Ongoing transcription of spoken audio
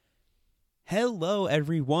Hello,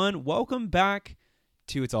 everyone. Welcome back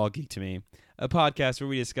to It's All Geek to Me, a podcast where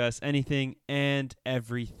we discuss anything and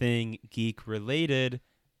everything geek-related.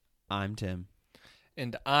 I'm Tim.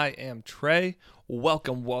 And I am Trey.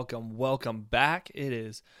 Welcome back. It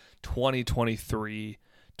is 2023.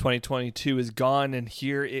 2022 is gone, and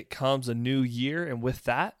here it comes, a new year, and with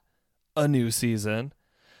that, a new season.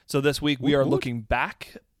 So this week we are looking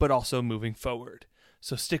back, but also moving forward.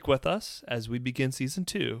 So stick with us as we begin season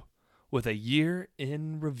 2 with a year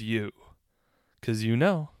in review. Because you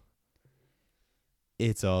know,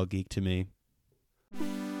 it's all geek to me.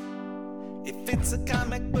 If it's a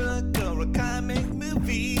comic book or a comic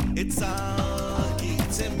movie, it's all geek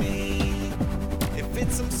to me. If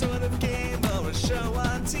it's some sort of game or a show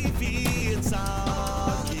on TV, it's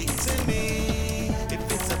all geek to me.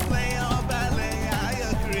 If it's a play or ballet, I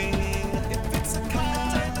agree. If it's a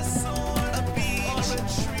car, dinosaur, a beach, or a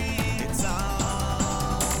tree, it's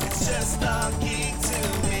just all geek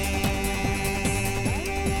to me.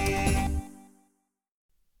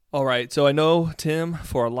 all right. So I know, Tim,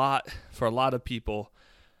 for a lot of people,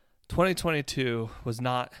 2022 was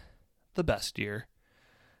not the best year.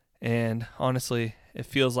 And honestly, it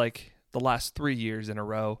feels like the last 3 years in a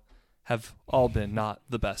row have all been not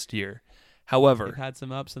the best year. However, They've had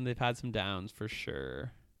some ups and they've had some downs for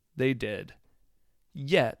sure. they did.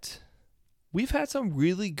 Yet, we've had some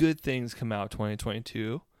really good things come out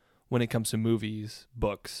 2022 when it comes to movies,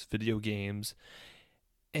 books, video games.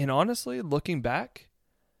 And honestly, looking back,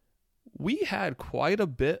 we had quite a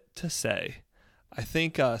bit to say. I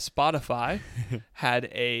think Spotify had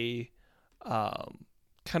a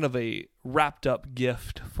kind of a wrapped up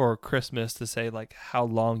gift for Christmas to say like how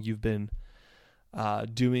long you've been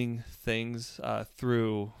doing things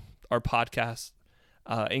through our podcast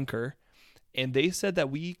Anchor, and they said that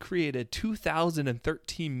we created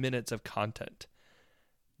 2,013 minutes of content.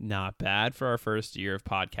 Not bad for our first year of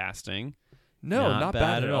podcasting. No, not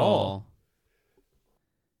bad at all.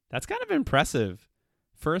 That's kind of impressive.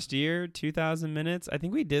 First year, 2,000 minutes. I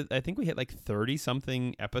think we hit like 30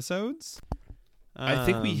 something episodes. I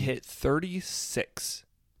think we hit 36.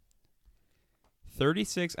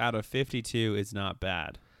 36 out of 52 is not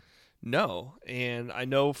bad. No, and I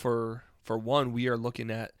know for one, we are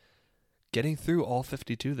looking at getting through all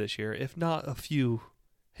 52 this year, if not a few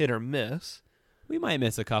hit or miss. We might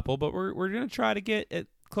miss a couple, but we're going to try to get it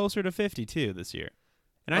closer to 52 this year.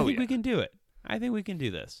 And I think we can do it. I think we can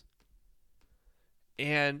do this.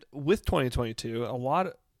 And with 2022,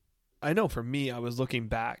 I know for me, I was looking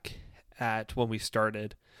back at when we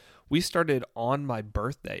started. We started on my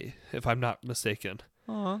birthday, if I'm not mistaken,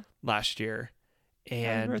 last year. And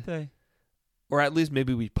Happy birthday. Or at least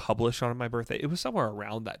maybe we published on my birthday. It was somewhere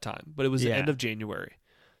around that time, but it was the end of January.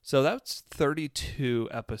 So that's 32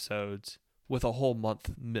 episodes with a whole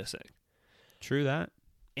month missing. True that.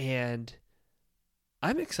 And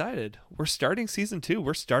I'm excited. We're starting season 2.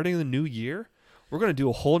 We're starting the new year. We're going to do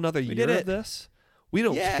a whole nother year of this. We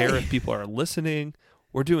don't care if people are listening.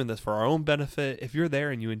 We're doing this for our own benefit. If you're there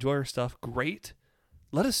and you enjoy our stuff, great.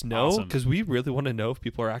 Let us know, because we really want to know if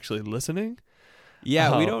people are actually listening.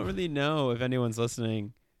 Yeah, we don't really know if anyone's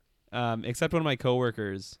listening, except one of my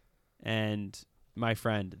coworkers and my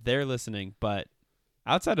friend. They're listening, but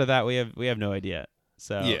outside of that, we have no idea.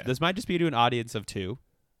 So this might just be to an audience of 2.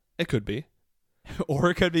 It could be. Or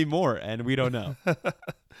it could be more, and we don't know.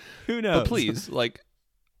 Who knows? But please,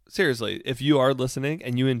 seriously, if you are listening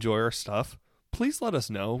and you enjoy our stuff, please let us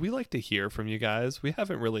know. We like to hear from you guys. We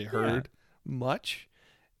haven't really heard much,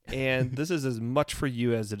 and this is as much for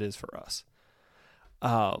you as it is for us.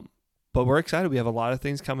 But we're excited. We have a lot of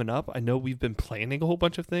things coming up. I know we've been planning a whole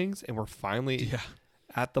bunch of things, and we're finally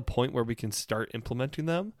at the point where we can start implementing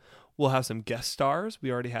them. We'll have some guest stars.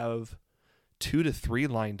 We already have 2 to 3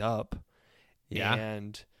 lined up. Yeah.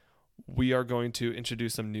 And we are going to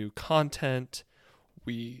introduce some new content.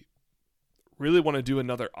 We really want to do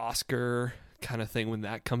another Oscar kind of thing when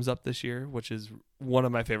that comes up this year, which is one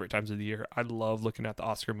of my favorite times of the year. I love looking at the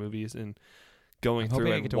Oscar movies and going through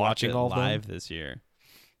and watching all live this year.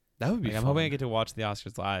 That would be fun. I'm hoping I get to watch the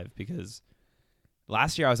Oscars live, because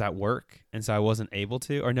last year I was at work and so I wasn't able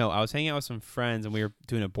to. Or no, I was hanging out with some friends and we were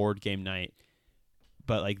doing a board game night.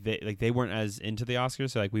 But they weren't as into the Oscars,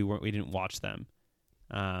 so we didn't watch them.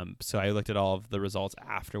 So I looked at all of the results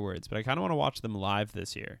afterwards, but I kind of want to watch them live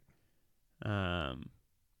this year. I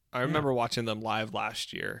remember watching them live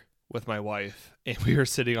last year with my wife, and we were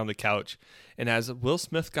sitting on the couch, and as Will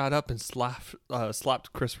Smith got up and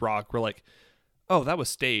slapped Chris Rock, we're like, "Oh, that was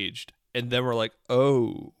staged," and then we're like,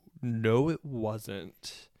 "Oh, no, it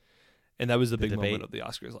wasn't." And that was the big moment of the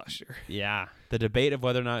Oscars last year. Yeah. The debate of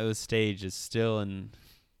whether or not it was staged is still in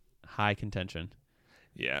high contention.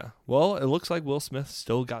 Yeah. Well, it looks like Will Smith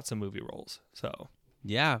still got some movie roles. So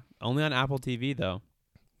Yeah, only on Apple TV though.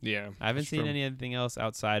 yeah, I haven't seen anything else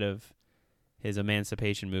outside of his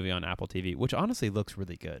Emancipation movie on Apple TV, which honestly looks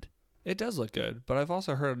really good. It does look good, but I've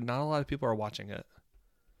also heard not a lot of people are watching it.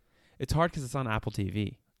 It's hard because it's on Apple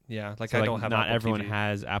TV. Yeah, like So, I don't have. not Apple everyone TV.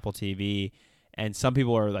 has Apple TV, and some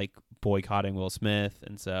people are like boycotting Will Smith,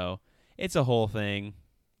 and so it's a whole thing.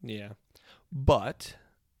 Yeah, but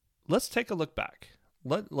let's take a look back.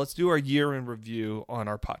 Let's do our year in review on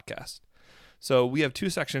our podcast. So we have two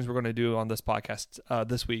sections we're going to do on this podcast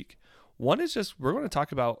this week. One is just we're going to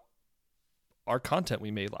talk about our content we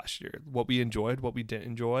made last year, what we enjoyed, what we didn't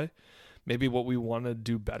enjoy, maybe what we want to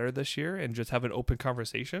do better this year, and just have an open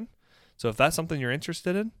conversation. So if that's something you're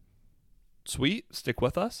interested in, sweet, stick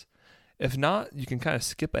with us. If not, you can kind of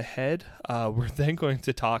skip ahead. We're then going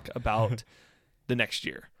to talk about the next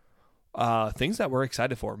year. Things that we're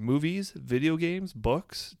excited for: movies, video games,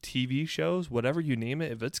 books, TV shows, whatever you name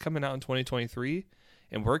it. If it's coming out in 2023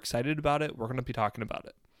 and we're excited about it, we're going to be talking about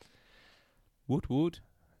it. Woot woot.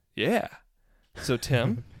 Yeah. So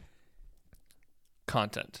Tim,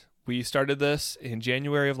 content. We started this in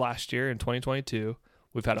January of last year in 2022.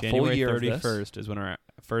 We've had a January full year of 31st this. is when our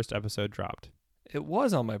first episode dropped. It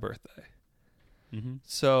was on my birthday. Mm-hmm.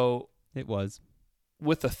 So It was.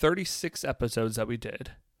 with the 36 episodes that we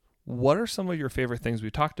did, what are some of your favorite things we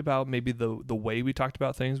talked about? Maybe the way we talked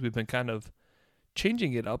about things. We've been kind of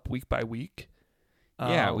changing it up week by week.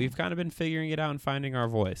 Yeah, we've kind of been figuring it out and finding our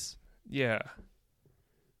voice. Yeah.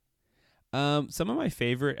 Some of my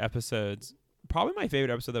favorite episodes, probably my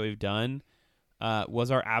favorite episode that we've done, was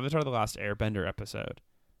our Avatar: The Last Airbender episode.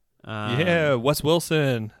 Yeah, Wes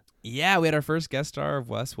Wilson. Yeah, we had our first guest star of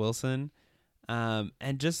Wes Wilson.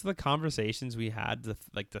 And just the conversations we had,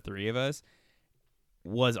 the three of us,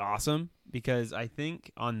 was awesome because I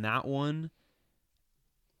think on that one,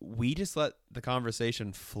 we just let the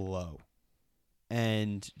conversation flow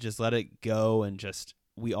and just let it go. And just,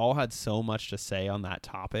 we all had so much to say on that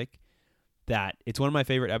topic that it's one of my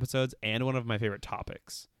favorite episodes and one of my favorite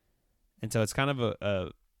topics. And so it's kind of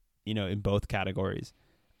a in both categories.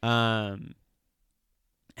 And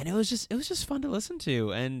it was just fun to listen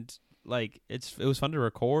to, and like it was fun to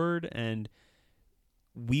record, and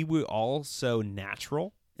we were all so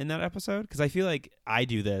natural in that episode because I feel like I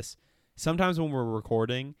do this sometimes when we're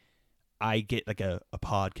recording. I get like a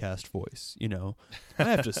podcast voice, I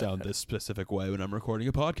have to sound this specific way when I'm recording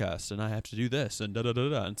a podcast, and I have to do this and da da da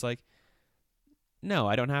da. And it's like, no,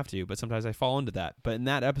 I don't have to, but sometimes I fall into that. But in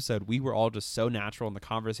that episode, we were all just so natural, and the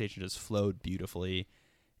conversation just flowed beautifully,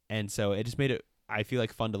 and so it just made it, I feel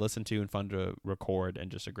like, fun to listen to and fun to record,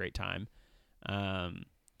 and just a great time.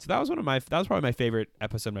 So that was probably my favorite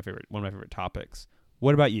episode, one of my favorite topics.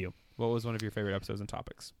 What about you? What was one of your favorite episodes and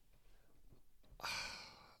topics?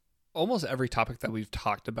 Almost every topic that we've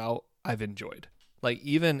talked about, I've enjoyed. Like,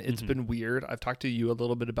 even it's been weird. I've talked to you a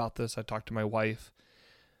little bit about this. I talked to my wife.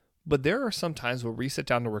 But there are some times where we sit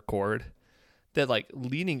down to record that, like,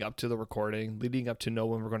 leading up to the recording, leading up to know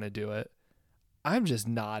when we're going to do it, I'm just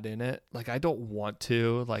not in it. Like, I don't want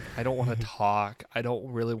to. Like, I don't want to talk. I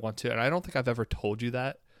don't really want to. And I don't think I've ever told you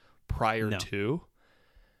that prior to.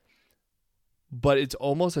 But it's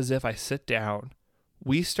almost as if I sit down,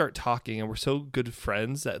 we start talking, and we're so good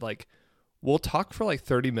friends that, like, we'll talk for like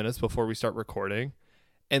 30 minutes before we start recording.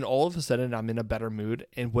 And all of a sudden, I'm in a better mood.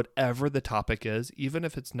 And whatever the topic is, even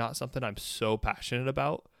if it's not something I'm so passionate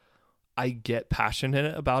about, I get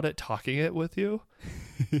passionate about it, talking it with you.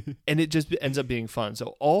 And it just ends up being fun.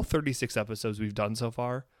 So all 36 episodes we've done so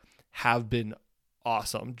far have been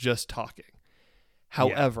awesome, just talking.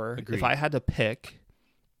 However, if I had to pick,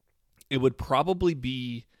 it would probably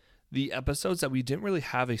be the episodes that we didn't really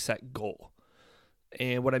have a set goal.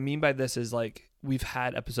 And what I mean by this is, like, we've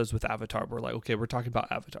had episodes with Avatar where, like, okay, we're talking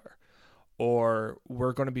about Avatar. Or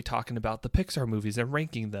we're going to be talking about the Pixar movies and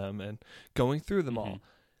ranking them and going through them all.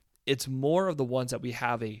 It's more of the ones that we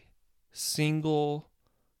have a single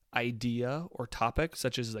idea or topic,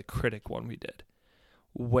 such as the critic one we did,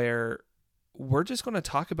 where we're just going to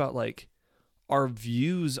talk about, like, our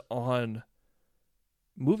views on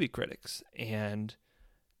movie critics and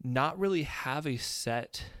not really have a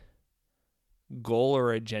set goal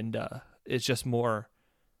or agenda. It's just more,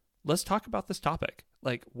 let's talk about this topic.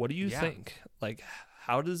 Like, what do you think? Like,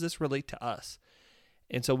 how does this relate to us?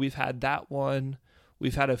 And so we've had that one.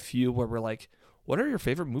 We've had a few where we're like, what are your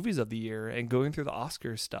favorite movies of the year? And going through the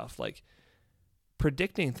Oscars stuff, like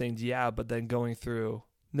predicting things. Yeah. But then going through,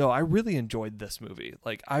 no, I really enjoyed this movie.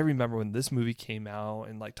 Like, I remember when this movie came out,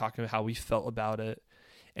 and like talking about how we felt about it.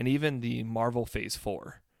 And even the Marvel Phase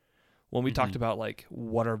 4, when we talked about like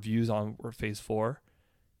what our views on were phase 4,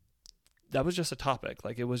 that was just a topic.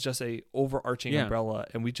 Like it was just a overarching umbrella,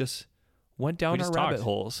 and we just went down our rabbit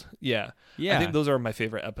holes. Yeah. I think those are my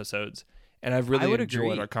favorite episodes, and I've really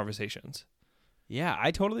enjoyed our conversations. Yeah,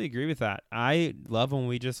 I totally agree with that. I love when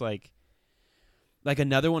we just like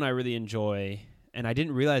another one I really enjoy, and I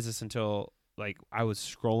didn't realize this until like I was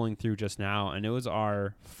scrolling through just now, and it was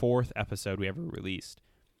our 4th episode we ever released,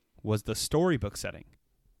 was the storybook setting.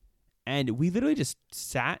 And we literally just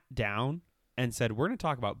sat down and said, we're going to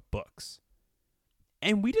talk about books.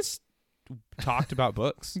 And we just talked about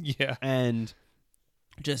books. Yeah. And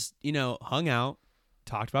just, hung out,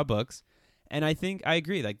 talked about books. And I think I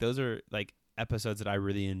agree. Like those are like episodes that I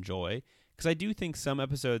really enjoy. Because I do think some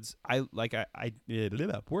episodes,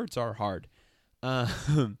 words are hard.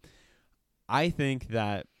 I think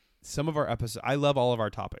that some of our episodes, I love all of our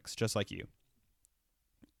topics, just like you.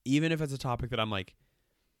 Even if it's a topic that I'm like,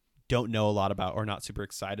 don't know a lot about or not super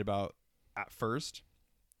excited about at first,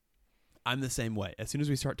 I'm the same way. As soon as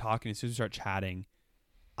we start talking, as soon as we start chatting,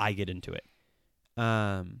 I get into it.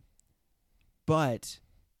 But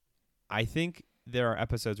I think there are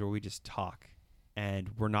episodes where we just talk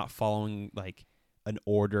and we're not following like an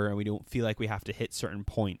order, and we don't feel like we have to hit certain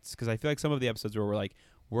points. Because I feel like some of the episodes where we're like,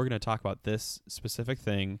 we're going to talk about this specific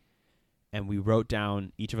thing, and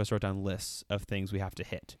each of us wrote down lists of things we have to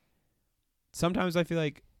hit. Sometimes I feel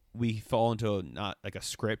like we fall into not like a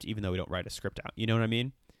script, even though we don't write a script out. You know what I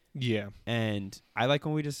mean? Yeah. And I like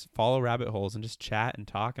when we just follow rabbit holes and just chat and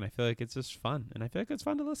talk, and I feel like it's just fun, and I feel like it's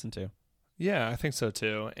fun to listen to. Yeah, I think so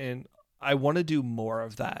too. And I want to do more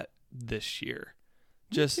of that this year.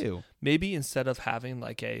 Just maybe instead of having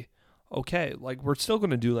like like we're still going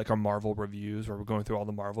to do like our Marvel reviews where we're going through all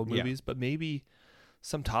the Marvel movies, but maybe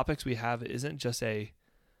some topics we have isn't just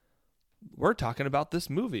we're talking about this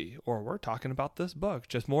movie or we're talking about this book,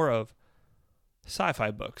 just more of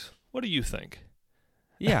sci-fi books. What do you think?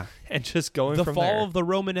 Yeah. And just going the from fall there. of the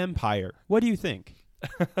Roman Empire. What do you think?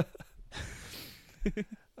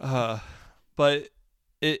 But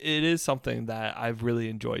it is something that I've really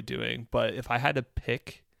enjoyed doing. But if I had to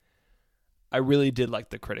pick, I really did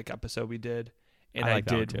like the critic episode we did. And I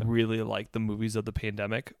did really like the movies of the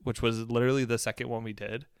pandemic, which was literally the second one we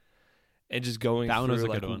did. And just going through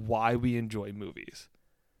like why we enjoy movies.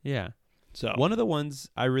 Yeah. So one of the ones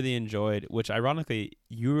I really enjoyed, which ironically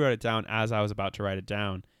you wrote it down as I was about to write it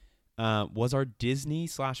down, was our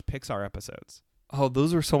Disney/Pixar episodes. Oh,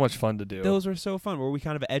 those were so much fun to do. Those were so fun, where we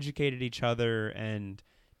kind of educated each other and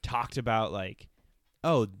talked about like,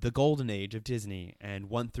 the golden age of Disney, and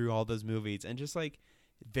went through all those movies, and just like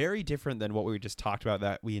very different than what we just talked about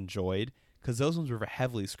that we enjoyed, because those ones were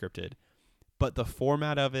heavily scripted. But the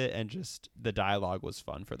format of it and just the dialogue was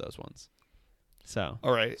fun for those ones. So,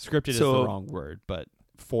 all right, scripted is the wrong word, but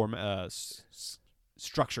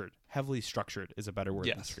structured, heavily structured is a better word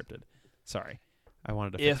than scripted. Sorry, I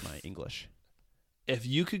wanted to fix my English. If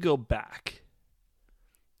you could go back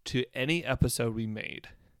to any episode we made,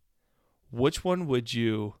 which one would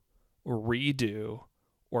you redo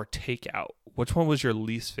or take out? Which one was your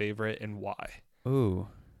least favorite and why? Ooh,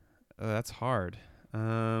 that's hard.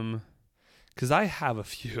 Because I have a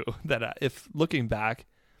few that, if looking back,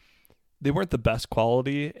 they weren't the best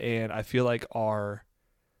quality, and I feel like the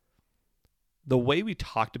way we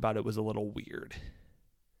talked about it was a little weird.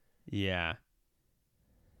 Yeah.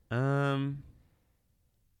 I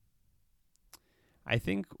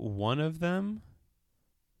think one of them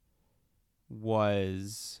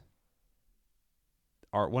was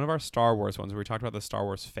one of our Star Wars ones where we talked about the Star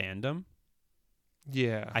Wars fandom.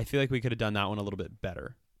 Yeah. I feel like we could have done that one a little bit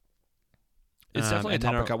better. It's definitely a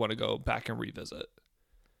topic I want to go back and revisit.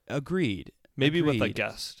 Agreed. Maybe with a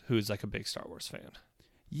guest who's like a big Star Wars fan.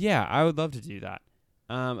 Yeah, I would love to do that.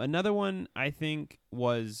 Another one I think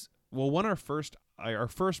was our first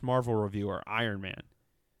Marvel reviewer, Iron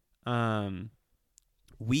Man.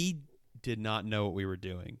 We did not know what we were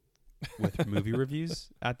doing with movie reviews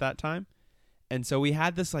at that time, and so we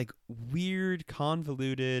had this like weird,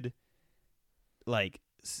 convoluted, like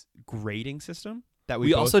grading system that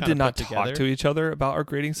we also did not talk to each other about our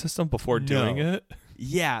grading system before doing it.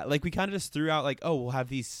 Yeah, like we kind of just threw out like, we'll have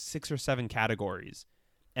these 6 or 7 categories,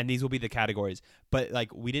 and these will be the categories. But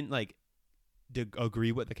like we didn't like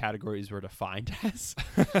agree what the categories were defined as.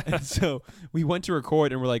 And so we went to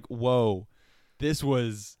record, and we're like, whoa, this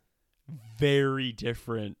was very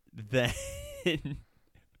different than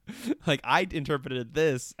like I interpreted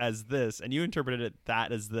this as this, and you interpreted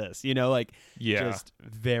that as this. Just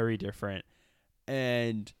very different.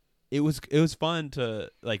 And it was fun to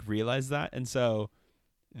like realize that. And so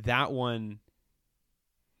that one,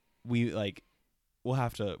 we like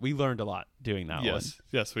we learned a lot doing that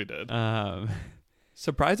Yes, we did. one.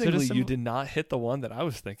 Surprisingly, so you did not hit the one that I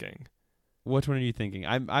was thinking. Which one are you thinking?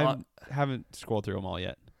 I haven't scrolled through them all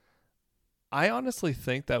yet. I honestly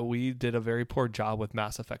think that we did a very poor job with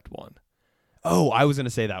Mass Effect 1. Oh, I was going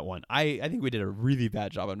to say that one. I think we did a really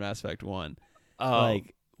bad job on Mass Effect 1.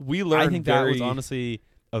 We learned I think that was honestly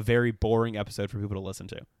a very boring episode for people to listen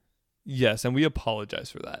to. Yes, and we apologize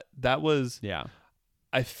for that. That was... Yeah.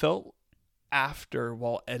 I felt after,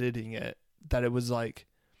 while editing it, that it was like,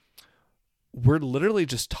 we're literally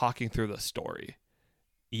just talking through the story.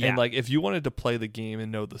 Yeah. And like, if you wanted to play the game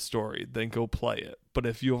and know the story, then go play it. But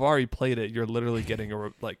if you've already played it, you're literally getting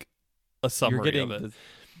a summary You're getting of it.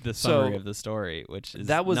 The summary of the story, which is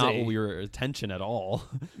not what we were attention at all.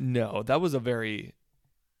 No, that was a very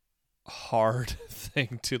hard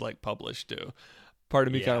thing to like publish too. Part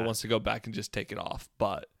of me kind of wants to go back and just take it off,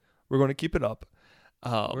 but we're going to keep it up.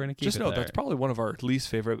 We're going to keep just it know there. That's probably one of our least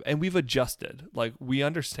favorite, and we've adjusted. Like, we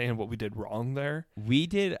understand what we did wrong there.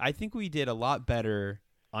 I think we did a lot better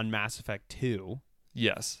on Mass Effect 2.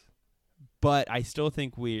 Yes. But I still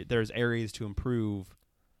think there's areas to improve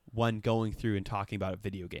when going through and talking about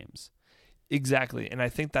video games. Exactly. And I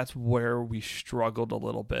think that's where we struggled a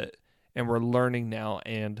little bit, and we're learning now.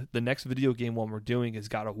 And the next video game one we're doing is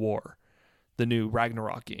God of War, the new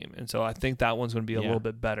Ragnarok game. And so I think that one's going to be a little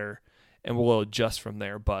bit better, and we'll adjust from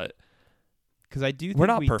there. But because I do think we're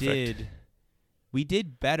not perfect. We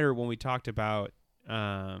did better when we talked about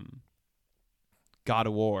God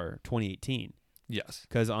of War 2018. Yes.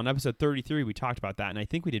 Because on episode 33, we talked about that, and I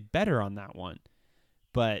think we did better on that one.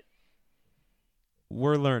 But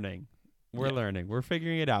we're learning. We're learning. We're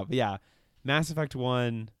figuring it out. But yeah, Mass Effect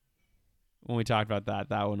 1, when we talked about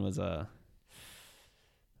that one was a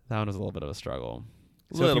little bit of a struggle.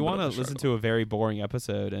 So if you want to listen to a very boring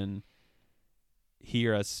episode and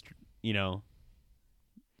hear us,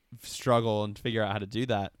 struggle and figure out how to do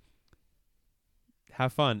that,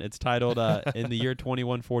 have fun. It's titled In the Year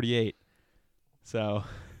 2148. So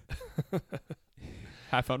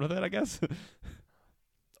have fun with it, I guess.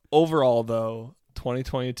 Overall, though,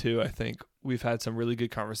 2022, I think we've had some really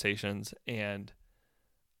good conversations, and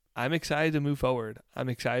I'm excited to move forward. I'm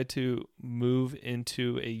excited to move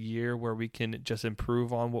into a year where we can just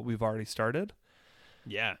improve on what we've already started.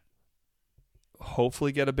 Yeah.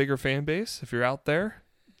 Hopefully get a bigger fan base. If you're out there,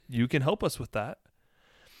 you can help us with that.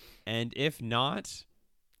 And if not,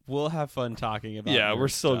 we'll have fun talking about it. Yeah, we're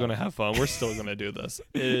still going to have fun. We're still going to do this.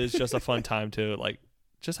 It is just a fun time to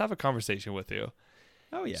just have a conversation with you.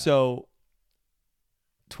 Oh yeah. So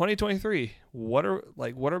 2023, what are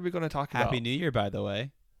we going to talk about? Happy New Year, by the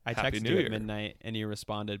way. I Happy texted New you Year. at midnight and you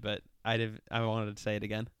responded, but I wanted to say it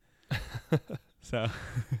again. So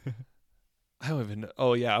I don't even know.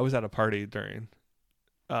 Oh yeah, I was at a party during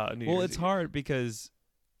New Year's it's Eve. hard because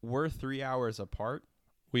we're 3 hours apart.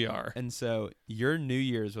 We are. And so your New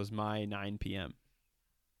Year's was my 9 p.m.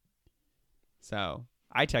 So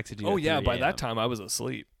I texted you. Oh at yeah, 3 by a.m. that time I was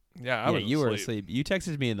asleep. Yeah, I was you were asleep. You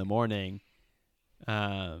texted me in the morning.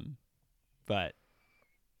 But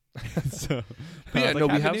so yeah, I was no,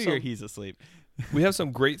 like, we Happy have New Year, he's asleep. We have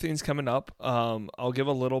some great things coming up. I'll give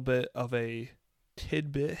a little bit of a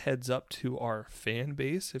tidbit heads up to our fan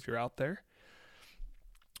base if you're out there.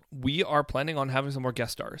 We are planning on having some more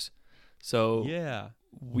guest stars. So yeah,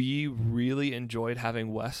 we really enjoyed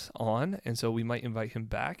having Wes on, and so we might invite him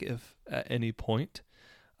back if at any point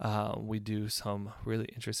we do some really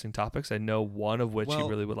interesting topics. I know one of which he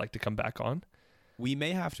really would like to come back on. We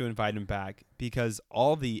may have to invite him back because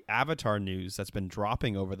all the Avatar news that's been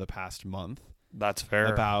dropping over the past month. That's fair.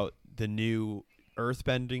 About the new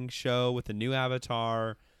earthbending show with the new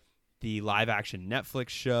Avatar, the live action Netflix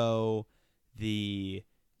show, the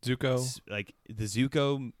Zuko, the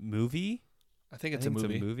Zuko movie. I think it's a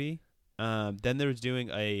movie. Then there's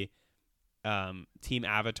doing a Team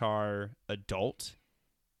Avatar adult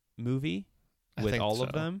movie with all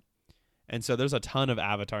of them. And so there's a ton of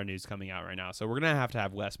Avatar news coming out right now. So we're going to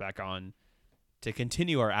have Wes back on to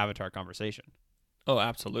continue our Avatar conversation. Oh,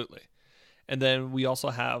 absolutely. And then we also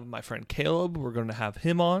have my friend Caleb. We're going to have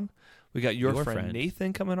him on. We got your friend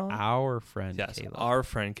Nathan coming on. Our friend Caleb. Yes, our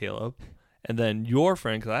friend Caleb. And then your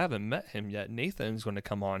friend, because I haven't met him yet, Nathan's going to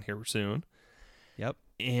come on here soon. Yep.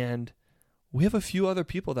 And we have a few other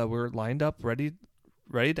people that we're lined up ready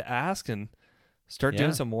to ask and start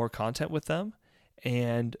doing some more content with them.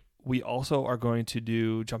 And we also are going to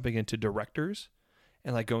do jumping into directors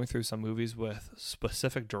and going through some movies with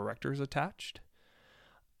specific directors attached.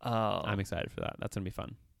 I'm excited for that. That's going to be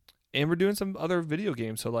fun. And we're doing some other video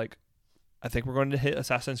games. So I think we're going to hit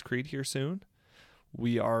Assassin's Creed here soon.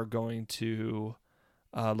 We are going to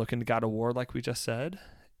looking to God of War, like we just said.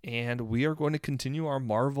 And we are going to continue our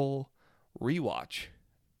Marvel rewatch.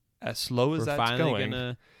 As slow as that's going.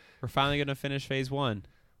 We're finally gonna finish phase 1.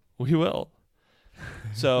 We will.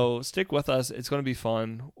 So stick with us. It's going to be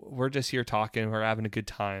fun. We're just here talking. We're having a good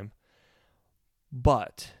time.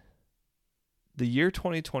 But the year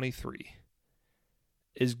 2023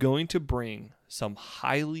 is going to bring some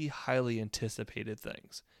highly, highly anticipated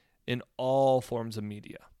things in all forms of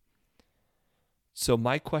media. So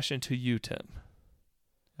my question to you, Tim,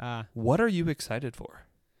 what are you excited for?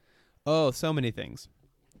 Oh, so many things.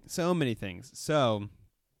 So many things. So,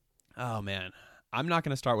 oh man, I'm not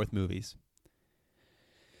going to start with movies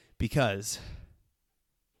because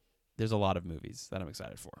there's a lot of movies that I'm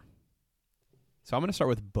excited for. So I'm going to start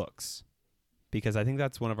with books because I think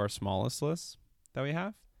that's one of our smallest lists that we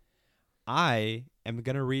have. I am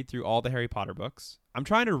going to read through all the Harry Potter books. I'm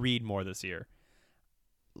trying to read more this year.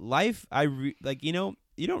 You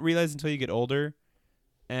don't realize until you get older,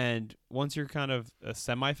 and once you're kind of a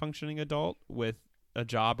semi-functioning adult with a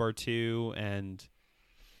job or two and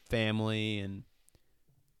family and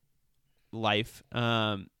life,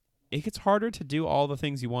 it gets harder to do all the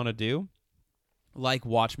things you want to do, like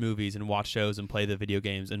watch movies and watch shows and play the video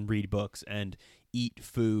games and read books and eat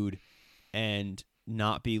food and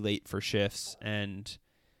not be late for shifts and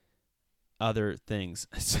other things.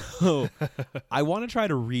 So I want to try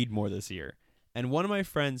to read more this year. And one of my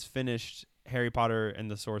friends finished Harry Potter and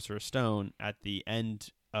the Sorcerer's Stone at the end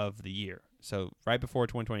of the year. So right before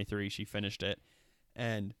 2023, she finished it.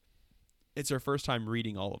 And it's her first time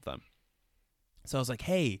reading all of them. So I was like,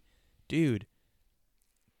 hey, dude,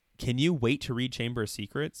 can you wait to read Chamber of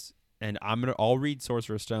Secrets? And I'll read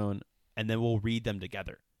Sorcerer's Stone, and then we'll read them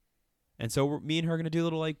together. And so me and her are going to do a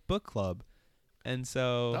little like book club. And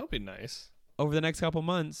so that would be nice. Over the next couple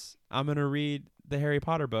months, I'm going to read the Harry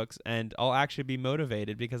Potter books, and I'll actually be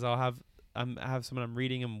motivated because I have someone I'm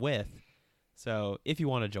reading them with. So if you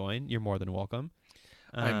want to join, you're more than welcome.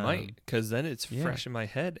 I might, because then it's fresh in my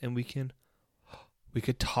head, and we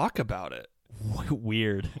could talk about it.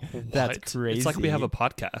 Weird. That's crazy. It's like we have a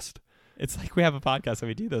podcast. It's like we have a podcast and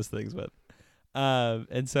we do those things with.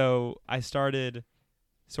 And so I started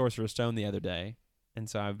Sorcerer's Stone the other day, and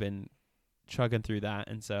so I've been chugging through that,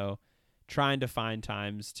 and so trying to find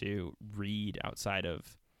times to read outside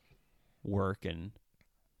of work and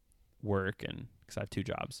because I have 2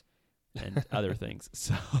 jobs and other things.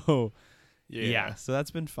 So yeah, so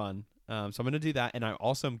that's been fun. So I'm going to do that, and I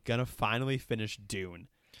also am going to finally finish Dune.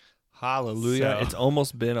 Hallelujah. So, it's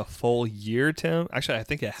almost been a full year, Tim. Actually, I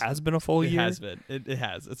think it has been a full year. It has been. It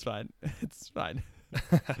has. It's fine. It's fine.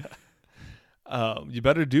 You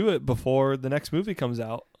better do it before the next movie comes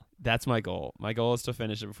out. That's my goal. My goal is to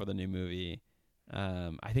finish it before the new movie.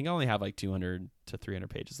 I think I only have like 200 to 300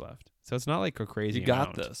 pages left. So it's not like a crazy You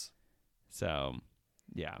got amount. this. So,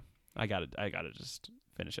 yeah. I got to just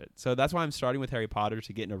finish it. So that's why I'm starting with Harry Potter,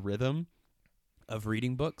 to get in a rhythm of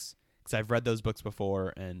reading books, because I've read those books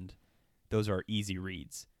before and those are easy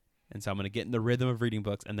reads. And so I'm going to get in the rhythm of reading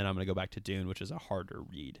books, and then I'm going to go back to Dune, which is a harder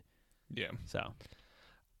read. Yeah. So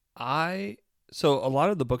a lot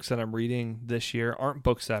of the books that I'm reading this year aren't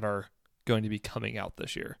books that are going to be coming out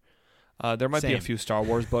this year. There might be a few Star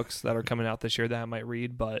Wars books that are coming out this year that I might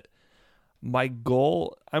read, but my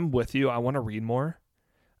goal, I'm with you. I want to read more.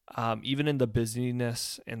 Even in the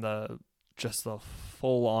busyness and the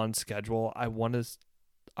full on schedule, I want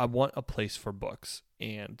a place for books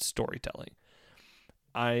and storytelling.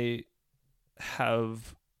 I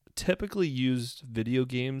have typically used video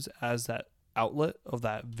games as that outlet of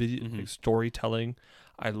that video storytelling.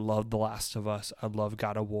 I love The Last of Us. I love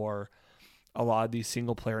God of War. A lot of these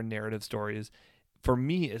single player narrative stories. For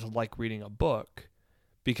me, it's like reading a book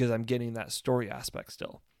because I'm getting that story aspect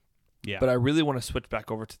still. Yeah. But I really want to switch back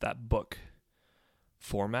over to that book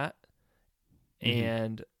format.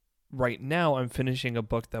 And right now I'm finishing a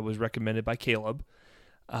book that was recommended by Caleb.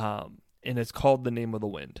 And it's called The Name of the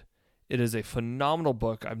Wind. It is a phenomenal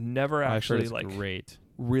book. I've never actually great.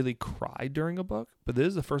 Really cried during a book, but this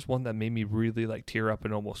is the first one that made me really like tear up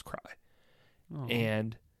and almost cry. Aww.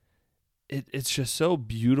 And it's just so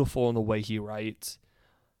beautiful in the way he writes.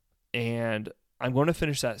 And I'm going to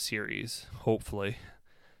finish that series, hopefully.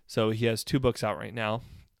 So he has 2 books out right now.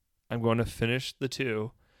 I'm going to finish the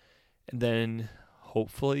 2, and then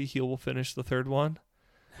hopefully he will finish the 3rd one.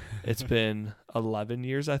 It's been 11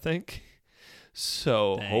 years, I think.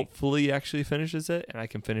 So hopefully he actually finishes it, and I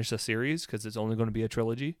can finish the series because it's only going to be a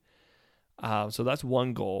trilogy. So that's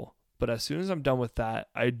one goal. But as soon as I'm done with that,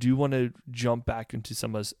 I do want to jump back into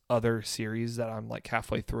some of those other series that I'm like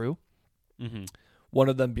halfway through. One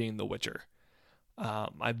of them being The Witcher.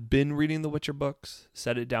 I've been reading the Witcher books,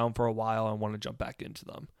 set it down for a while, and want to jump back into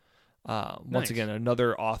them. Once Nice. again,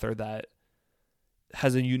 another author that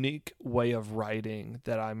has a unique way of writing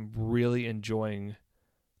that I'm really enjoying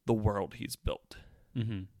the world he's built.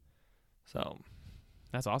 Mm-hmm. So,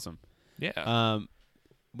 That's awesome. yeah.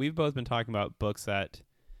 We've both been talking about books that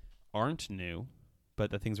aren't new,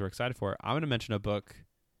 but the things we're excited for. I'm going to mention a book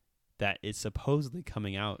that is supposedly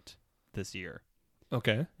coming out this year,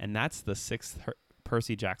 Okay. and that's the 6th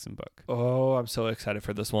Percy Jackson book. Oh, I'm so excited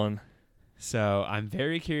for this one. So I'm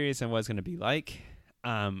very curious on what it's going to be like.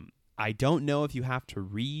 I don't know if you have to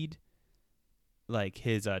read like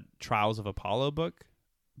his Trials of Apollo book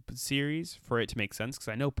series for it to make sense, because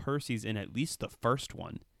I know Percy's in at least the first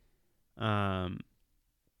one.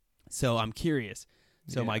 So I'm curious.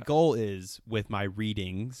 So my goal is, with my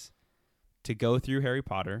readings, to go through Harry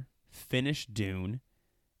Potter, finish Dune,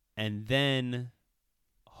 and then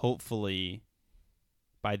hopefully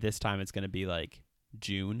by this time it's going to be like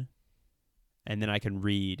June, and then I can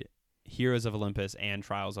read Heroes of Olympus and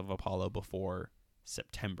Trials of Apollo before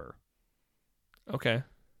September. Okay.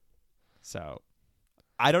 So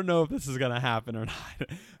I don't know if this is going to happen or not.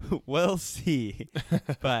 We'll see.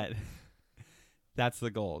 But that's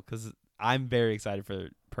the goal, because I'm very excited for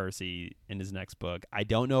Percy in his next book. I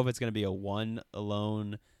don't know if it's going to be a one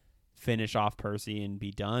alone finish off Percy and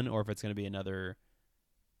be done, or if it's going to be another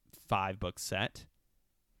 5-book set,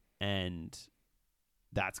 and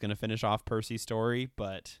that's going to finish off Percy's story,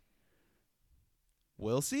 but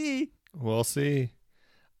we'll see. We'll see.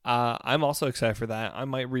 I'm also excited for that. I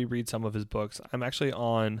might reread some of his books. I'm actually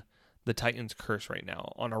on The Titan's Curse right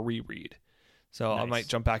now on a reread. So I Nice. might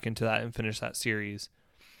jump back into that and finish that series.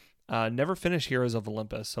 Never finished Heroes of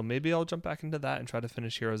Olympus, so maybe I'll jump back into that and try to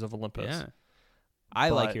finish Heroes of Olympus. Yeah. I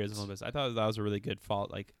like But- Heroes of Olympus. I thought that was a really good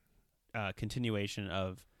continuation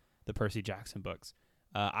of the Percy Jackson books.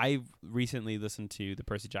 I recently listened to the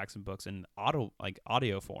Percy Jackson books in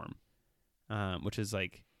audio form, which is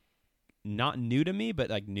like not new to me, but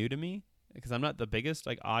like new to me, because I'm not the biggest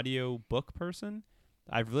like audio book person.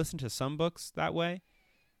 I've listened to some books that way,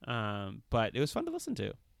 but it was fun to listen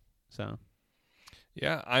to. So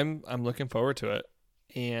Yeah, I'm looking forward to it.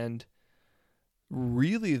 And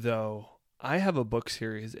really though, I have a book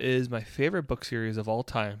series. It is my favorite book series of all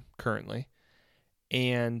time currently.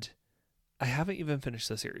 And I haven't even finished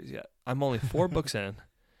the series yet. I'm only 4 books in,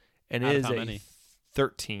 and Out it of is how a many?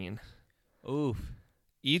 13. oof.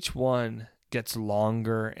 Each one gets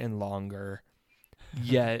longer and longer,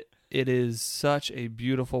 yet it is such a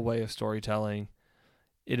beautiful way of storytelling.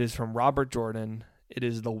 It is from Robert Jordan. It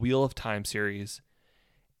is the Wheel of Time series,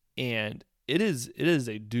 and it is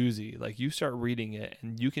a doozy. Like, you start reading it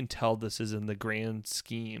and you can tell this is, in the grand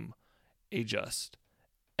scheme, a just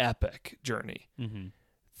epic journey. Mm-hmm.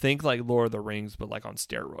 Think like Lord of the Rings, but like on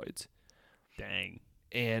steroids. Dang.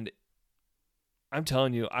 And I'm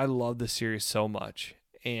telling you, I love this series so much.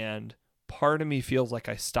 And part of me feels like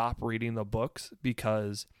I stop reading the books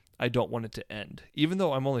because I don't want it to end, even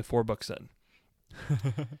though I'm only 4 books in.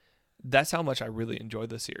 That's how much I really enjoy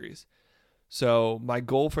the series. So my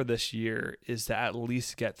goal for this year is to at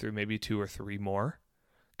least get through maybe 2 or 3 more,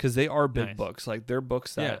 because they are big Nice. books. Like, they're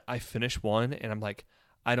books that Yeah. I finish one and I'm like,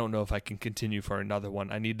 I don't know if I can continue for another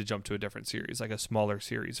one. I need to jump to a different series, like a smaller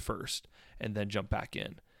series first, and then jump back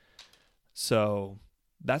in. So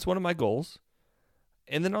that's one of my goals.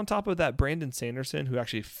 And then on top of that, Brandon Sanderson, who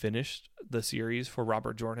actually finished the series for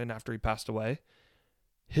Robert Jordan after he passed away,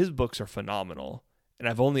 his books are phenomenal. And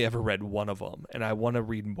I've only ever read one of them, and I want to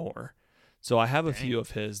read more. So I have a Dang. few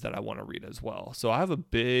of his that I want to read as well. So I have a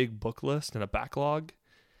big book list and a backlog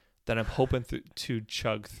that I'm hoping to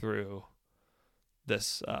chug through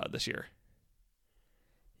this year.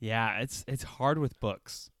 Yeah, it's hard with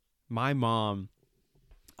books. My mom,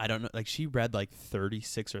 I don't know, like, she read like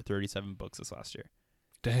 36 or 37 books this last year.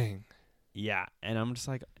 Dang. Yeah, and I'm just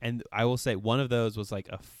like, and I will say one of those was like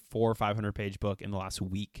a 400 or 500 page book in the last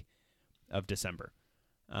week of December.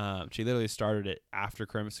 She literally started it after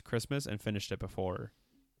Christmas and finished it before,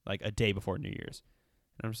 like a day before New Year's.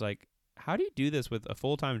 And I'm just like, how do you do this with a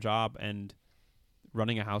full-time job and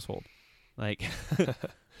running a household? Like,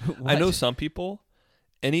 I know what? some people,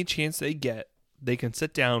 any chance they get, they can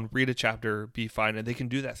sit down, read a chapter, be fine, and they can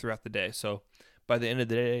do that throughout the day. So by the end of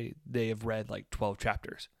the day, they have read like 12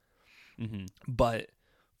 chapters. Mm-hmm. But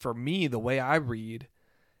for me, the way I read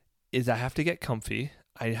is I have to get comfy.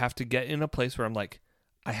 I have to get in a place where I'm like,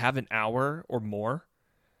 I have an hour or more.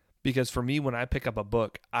 Because for me, when I pick up a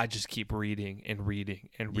book, I just keep reading and reading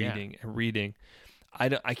and Yeah. reading and reading.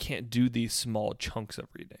 I can't do these small chunks of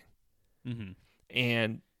reading. Mm-hmm.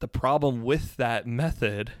 And the problem with that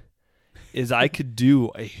method is I could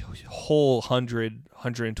do a whole 100,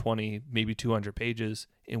 120, maybe 200 pages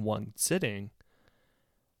in one sitting,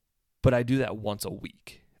 but I do that once a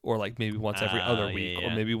week, or like maybe once every other week, or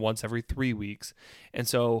maybe once every 3 weeks. And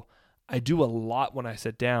so I do a lot when I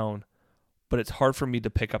sit down, but it's hard for me to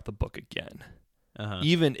pick up the book again,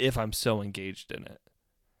 even if I'm so engaged in it.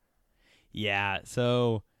 Yeah,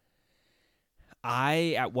 so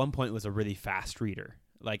I at one point was a really fast reader.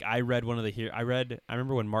 Like I read I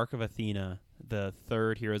remember when Mark of Athena, the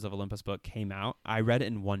third Heroes of Olympus book came out, I read it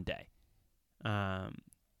in one day.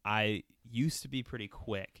 I used to be pretty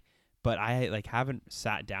quick, but I like haven't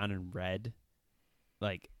sat down and read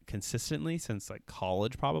like consistently since like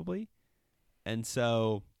college probably. And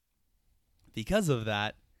so because of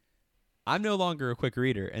that, I'm no longer a quick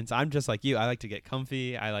reader. And so I'm just like you. I like to get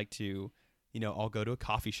comfy. I like to, I'll go to a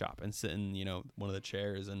coffee shop and sit in, one of the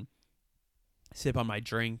chairs and sip on my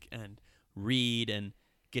drink and read and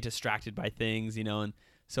get distracted by things, and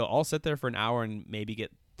so I'll sit there for an hour and maybe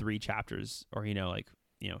get 3 chapters or,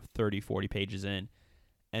 30, 40 pages in.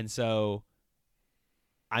 And so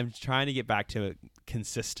I'm trying to get back to a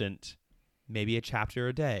consistent, maybe a chapter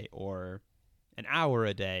a day or an hour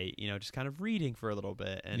a day, just kind of reading for a little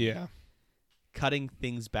bit and cutting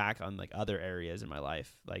things back on like other areas in my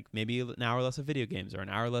life, like maybe an hour less of video games or an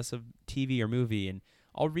hour less of TV or movie, and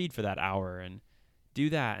I'll read for that hour and do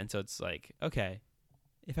that. And so it's like, okay,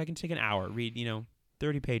 if I can take an hour, read,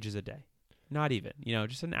 30 pages a day, not even,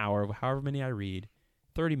 just an hour, however many I read,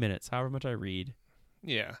 30 minutes, however much I read.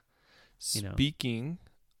 Yeah. Speaking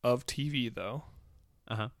of TV though,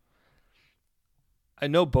 I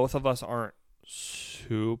know both of us aren't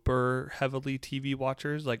super heavily TV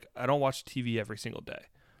watchers. Like I don't watch TV every single day.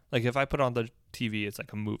 Like if I put on the TV, it's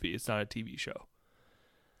like a movie. It's not a TV show.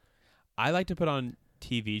 I like to put on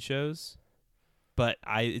TV shows, but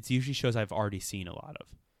it's usually shows I've already seen a lot of.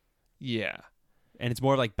 Yeah. And it's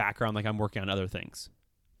more like background, like I'm working on other things.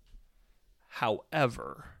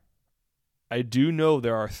 However, I do know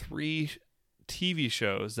there are 3 TV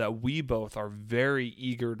shows that we both are very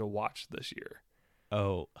eager to watch this year.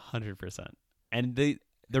 Oh, 100%. And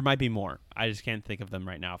there might be more. I just can't think of them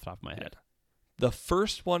right now off the top of my head. The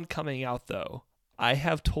first one coming out, though, I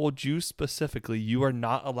have told you specifically you are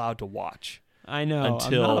not allowed to watch. I know.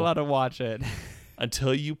 I'm not allowed to watch it.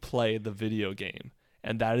 Until you play the video game.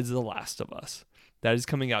 And that is The Last of Us. That is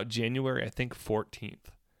coming out January, I think, 14th.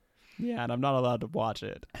 Yeah, and I'm not allowed to watch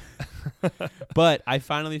it. But I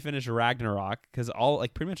finally finished Ragnarok because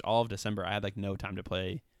pretty much all of December I had like no time to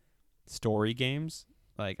play story games.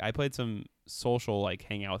 Like I played some social like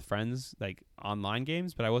hang out with friends like online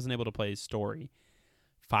games, but I wasn't able to play story.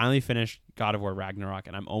 Finally finished God of War Ragnarok,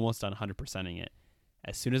 and I'm almost done 100%ing it.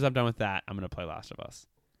 As soon as I'm done with that, I'm gonna play Last of Us.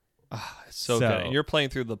 It's so good. And you're playing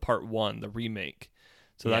through the part 1, the remake,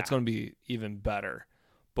 so that's gonna be even better.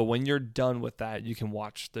 But when you're done with that, you can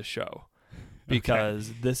watch the show.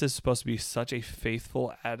 Because this is supposed to be such a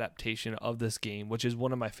faithful adaptation of this game, which is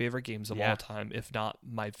one of my favorite games of all time, if not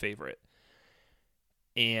my favorite.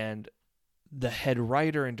 And the head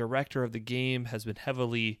writer and director of the game has been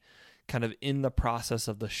heavily kind of in the process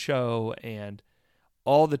of the show, and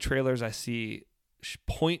all the trailers I see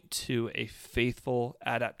point to a faithful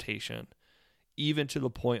adaptation, even to the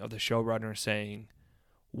point of the showrunner saying,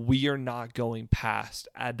 we are not going past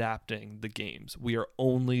adapting the games. We are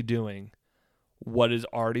only doing what has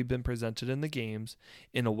already been presented in the games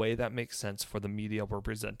in a way that makes sense for the media we're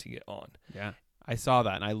presenting it on. Yeah, I saw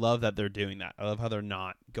that, and I love that they're doing that. I love how they're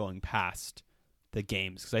not going past the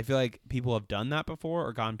games, because I feel like people have done that before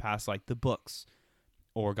or gone past like the books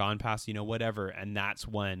or gone past, whatever, and that's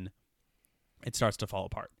when it starts to fall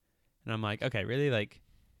apart. And I'm like, okay, really? Like,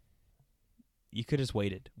 you could just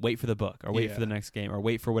wait for the book or wait for the next game or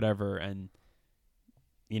wait for whatever, and,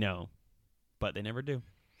 but they never do.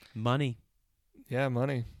 Money. Yeah,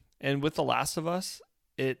 money. And with The Last of Us,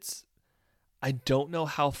 I don't know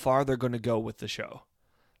how far they're going to go with the show.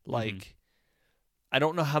 Like, I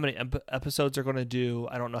don't know how many episodes they're going to do.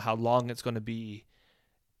 I don't know how long it's going to be.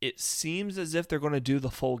 It seems as if they're going to do the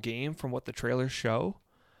full game from what the trailers show,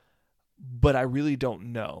 but I really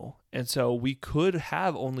don't know. And so we could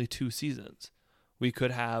have only 2 seasons. We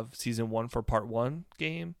could have season 1 for part 1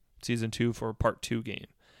 game, season 2 for part 2 game.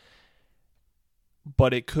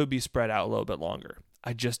 But it could be spread out a little bit longer.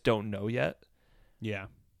 I just don't know yet. Yeah.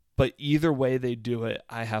 But either way they do it,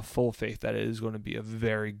 I have full faith that it is going to be a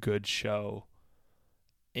very good show.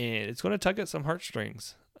 And it's going to tug at some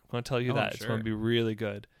heartstrings. I'm going to tell you that. It's going to be really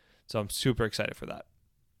good. So I'm super excited for that.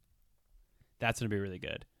 That's going to be really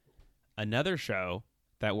good. Another show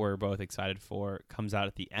that we're both excited for comes out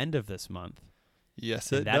at the end of this month.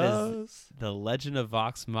 Yes, And it that is does. The Legend of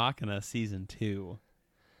Vox Machina season 2.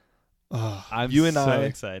 I'm you and so I,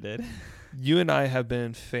 excited. you and I have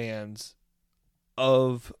been fans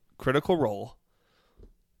of Critical Role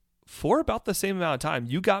for about the same amount of time.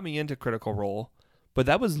 You got me into Critical Role, but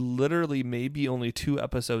that was literally maybe only 2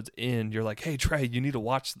 episodes in. You're like, "Hey Trey, you need to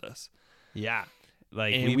watch this." Yeah.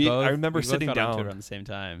 Like And I remember we both sitting got onto down. it around the same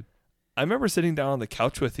time. I remember sitting down on the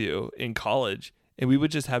couch with you in college, and we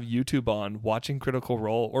would just have YouTube on, watching Critical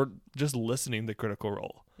Role or just listening to Critical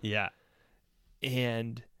Role. Yeah.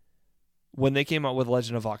 And when they came out with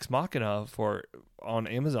Legend of Vox Machina on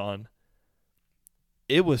Amazon,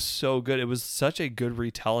 it was so good. It was such a good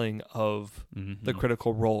retelling of the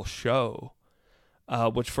Critical Role show,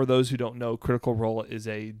 which for those who don't know, Critical Role is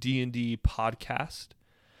a D&D podcast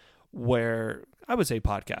where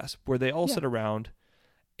they all sit around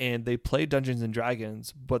and they play Dungeons and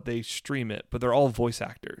Dragons, but they stream it, but they're all voice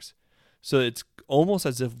actors. So it's almost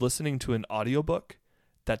as if listening to an audiobook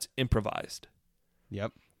that's improvised.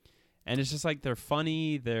 Yep. And it's just like they're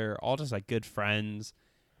funny, they're all just like good friends,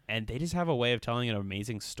 and they just have a way of telling an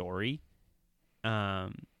amazing story.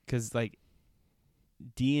 Cuz like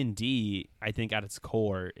D&D, I think at its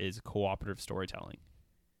core is cooperative storytelling.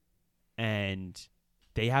 And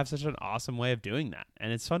they have such an awesome way of doing that,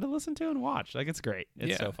 and it's fun to listen to and watch. Like, it's great.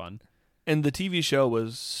 It's so fun. And the TV show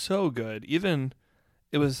was so good.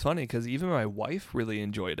 It was funny because even my wife really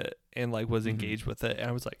enjoyed it and like was engaged with it. And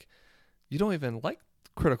I was like, "You don't even like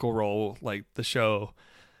Critical Role, like the show,"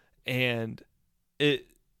 and it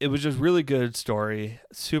was just really good story.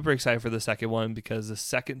 Super excited for the second one because the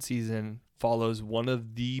second season follows one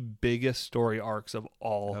of the biggest story arcs of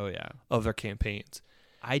all of their campaigns.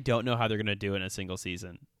 I don't know how they're going to do it in a single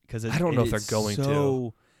season because I don't know if they're going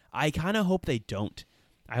to. I kind of hope they don't.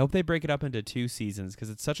 I hope they break it up into 2 seasons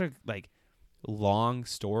because it's such a like long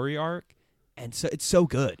story arc, and so it's so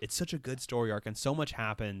good. It's such a good story arc, and so much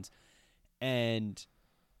happens. And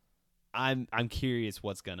I'm curious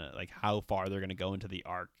what's gonna like how far they're gonna go into the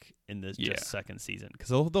arc in this just second season because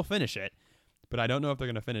they'll finish it, but I don't know if they're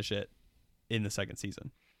gonna finish it in the second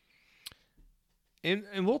season.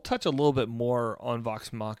 And we'll touch a little bit more on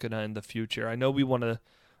Vox Machina in the future. I know we want to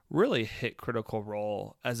really hit Critical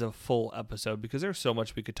Role as a full episode because there's so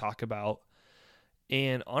much we could talk about.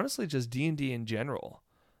 And honestly, just D&D in general.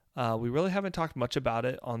 We really haven't talked much about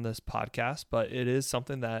it on this podcast, but it is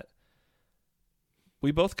something that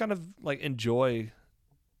we both kind of like enjoy.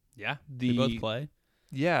 Yeah, we both play.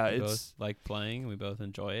 Yeah, we both like playing. We both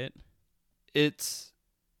enjoy it. It's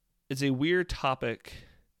a weird topic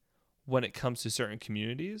when it comes to certain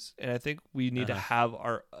communities, and I think we need to have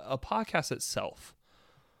a podcast itself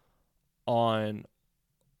on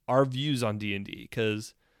our views on D&D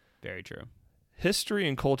because very true. History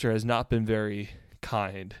and culture has not been very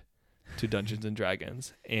kind to Dungeons and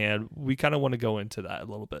Dragons, and we kind of want to go into that a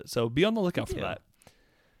little bit. So be on the lookout for that.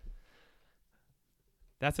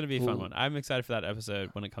 That's going to be a fun one. I'm excited for that episode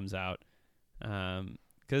when it comes out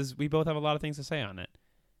because we both have a lot of things to say on it.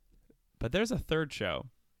 But there's a third show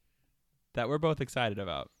that we're both excited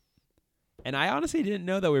about. And I honestly didn't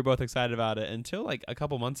know that we were both excited about it until like a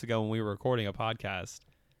couple months ago when we were recording a podcast.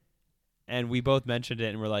 And we both mentioned it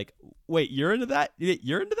and we're like, wait, you're into that?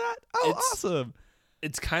 You're into that? Oh, awesome.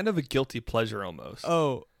 It's kind of a guilty pleasure almost.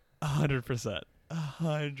 Oh, 100%.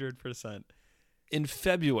 100%. In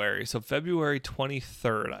February, so February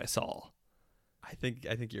 23rd, I saw. I think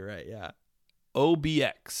you're right, yeah.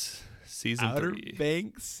 OBX season Outer 3.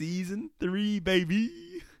 Banks season 3, baby.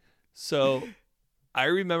 So I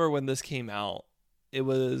remember when this came out, it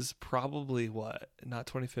was probably not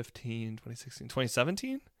 2015, 2016,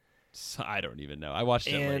 2017? I don't even know. I watched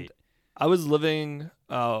it late. I was living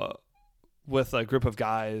with a group of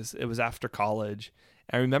guys. It was after college.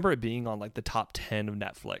 And I remember it being on like the top 10 of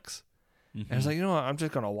Netflix. And I was like, you know what? I'm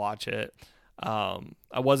just going to watch it. I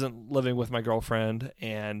wasn't living with my girlfriend,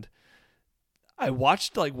 and I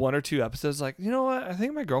watched like 1 or 2 episodes, like, you know what? I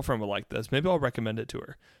think my girlfriend would like this. Maybe I'll recommend it to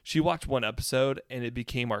her. She watched 1 episode and it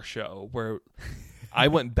became our show where I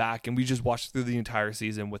went back and we just watched through the entire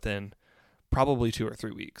season within probably 2 or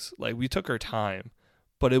 3 weeks. Like, we took our time,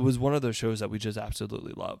 but it was one of those shows that we just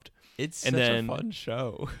absolutely loved. It's such a fun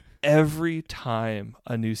show. Every time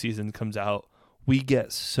a new season comes out, we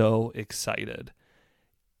get so excited.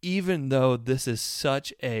 Even though this is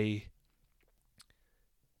such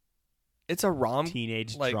it's a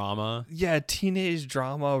teenage drama. Yeah, teenage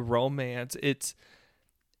drama, romance. It's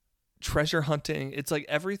treasure hunting. It's like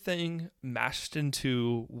everything mashed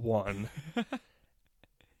into one.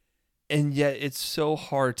 And yet it's so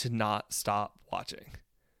hard to not stop watching.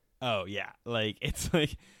 Oh, yeah. Like, it's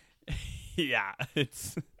like, yeah,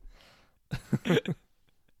 it's...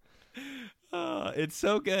 It's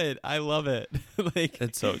so good. I love it. Like,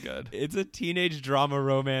 It's so good. it's a teenage drama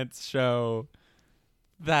romance show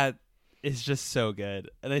that is just so good,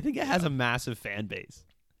 and I think it has a massive fan base.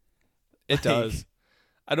 It Like, does.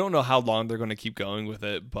 I don't know how long they're going to keep going with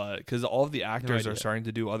it, but because all of the actors are idea. starting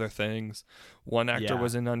to do other things. One actor Yeah.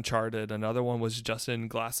 was in Uncharted. Another one was just in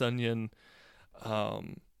Glass Onion.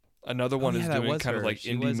 Another one is that doing was kind her. of like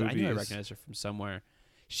She indie was, movies. I knew I recognized her from somewhere.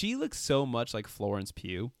 She looks so much like Florence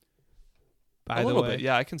Pugh. By A the little way, bit.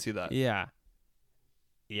 Yeah, I can see that. yeah.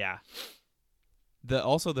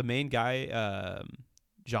 The main guy,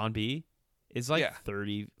 John B, is like Yeah.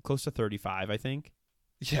 30, close to 35, I think.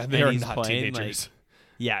 Yeah, And they are he's not playing, teenagers.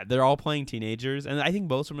 Yeah, they're all playing teenagers, and I think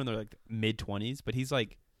most of them are like mid-20s, but he's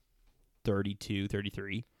like 32,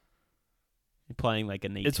 33. Playing like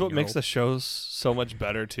an 18-year-old. It's what makes the show so much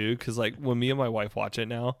better too, because like when me and my wife watch it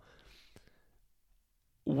now,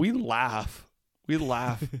 we laugh. We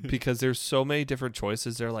laugh because there's so many different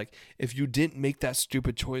choices. They're like, if you didn't make that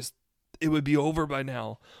stupid choice, it would be over by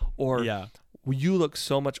now. Or Yeah. well, you look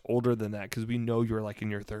so much older than that because we know you're like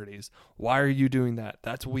in your 30s. Why are you doing that?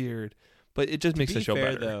 That's weird. But it just makes To the be show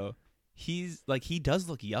fair, better. though, he's like, he does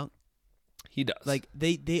look young. He does. Like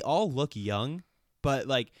they all look young, but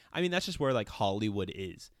like, I mean, that's just where like Hollywood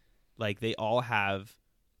is. Like, they all have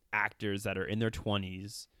actors that are in their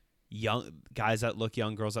 20s, young guys that look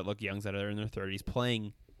young, girls that look young, that are in their 30s,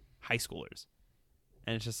 playing high schoolers,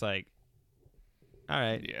 and it's just like, all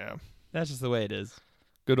right, yeah. that's just the way it is.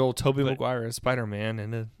 Good old Tobey But- Maguire as Spider-Man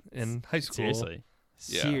in high school.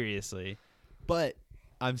 Yeah. Seriously. But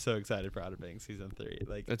I'm so excited for Outer Banks season 3.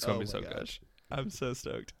 Like, It's gonna oh be my so gosh. I'm so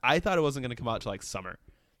stoked. I thought it wasn't gonna come out till like summer.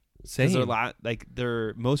 Same. Because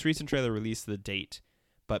their most recent trailer released the date,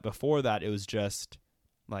 but before that it was just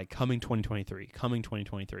like coming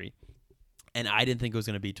 2023, and I didn't think it was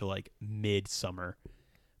gonna be till like midsummer.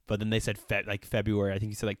 But then they said February. I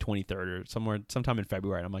think you said like 23rd or sometime in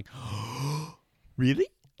February. And I'm like, really?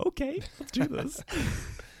 Okay, let's do this.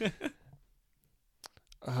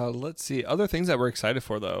 Let's see. Other things that we're excited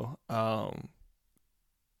for, though.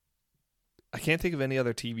 I can't think of any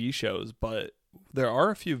other TV shows, but there are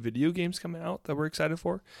a few video games coming out that we're excited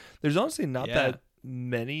for. There's honestly not Yeah. that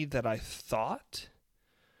many that I thought.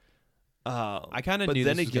 I kind of But knew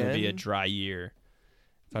then this was going to be a again- dry year,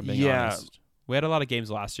 if I'm being Yeah. honest. We had a lot of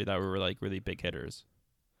games last year that were like really big hitters.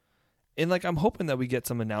 And like I'm hoping that we get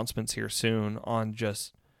some announcements here soon on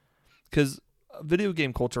just because video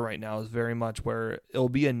game culture right now is very much where it'll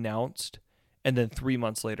be announced and then 3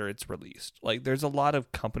 months later it's released. Like there's a lot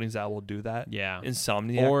of companies that will do that. Yeah.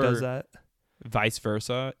 Insomniac Or- does that. Vice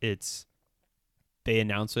versa. They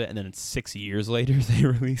announce it and then it's 6 years later they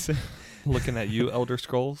release it. Looking at you, Elder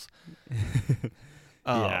Scrolls.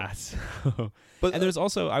 Yeah. So. But And there's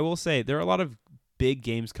also, I will say, there are a lot of big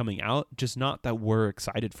games coming out, just not that we're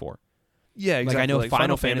excited for. yeah, exactly. Like I know Like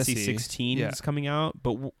Final Fantasy 16 yeah. is coming out,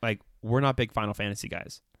 but we're not big Final Fantasy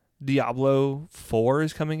guys. Diablo 4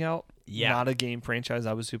 is coming out. Yeah. Not a game franchise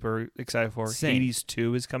I was super excited for. Same. Hades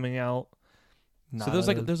 2 is coming out. So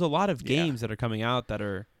there's a lot of yeah. games that are coming out that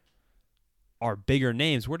are bigger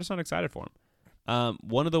names. We're just not excited for them.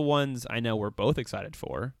 One of the ones I know we're both excited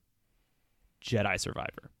for, Jedi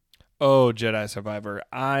Survivor. Oh, Jedi Survivor.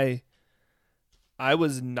 I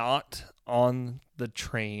was not on the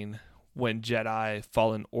train when Jedi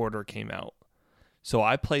Fallen Order came out. So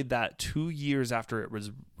I played that 2 years after it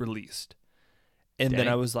was released. And then Dang.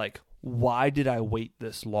 I was like, why did I wait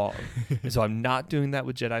this long? And so I'm not doing that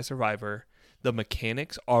with Jedi Survivor. The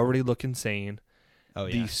mechanics already look insane. Oh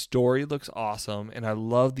The story looks awesome. And I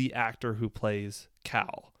love the actor who plays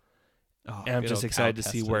Cal. Oh, And I'm good just old excited Cal to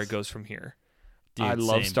see where it Kestis. goes from here. Dude, I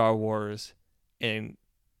love same. Star Wars, and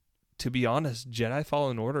to be honest, Jedi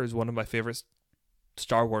Fallen Order is one of my favorite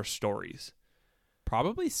Star Wars stories.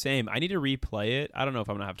 Probably same. I need to replay it. I don't know if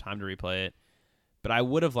I'm gonna have time to replay it, but I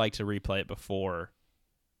would have liked to replay it before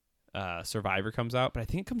Survivor comes out. But I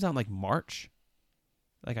think it comes out in like March.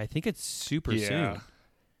 Like I think it's super soon.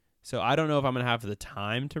 So I don't know if I'm gonna have the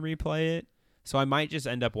time to replay it. So I might just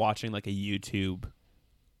end up watching like a YouTube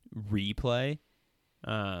replay.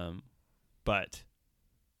 But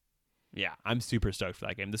yeah, I'm super stoked for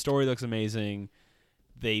that game. The story looks amazing.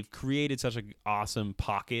 They've created such an awesome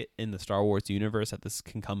pocket in the Star Wars universe that this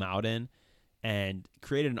can come out in, and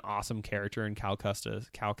created an awesome character in Cal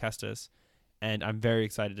Kestis, and I'm very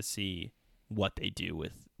excited to see what they do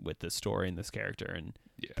with this story and this character and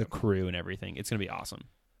the crew and everything. It's gonna be awesome.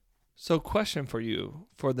 So, question for you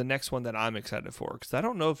for the next one that I'm excited for, because I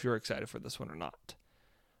don't know if you're excited for this one or not.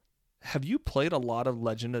 Have you played a lot of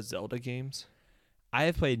Legend of Zelda games? I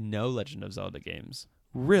have played no Legend of Zelda games.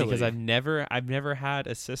 Really? Because I've never had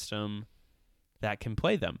a system that can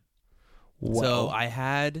play them. Wow. So I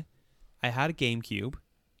had a GameCube,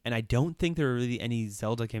 and I don't think there were really any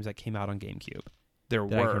Zelda games that came out on GameCube there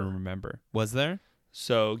that I were. can remember. Was there?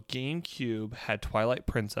 So GameCube had Twilight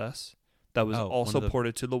Princess that was also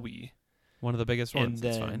ported to the Wii. One of the biggest ones.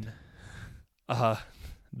 And That's then fine.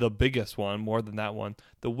 the biggest one, more than that one,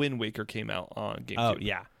 the Wind Waker came out on GameCube. Oh,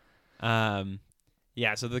 yeah.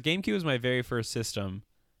 Yeah, so the GameCube was my very first system.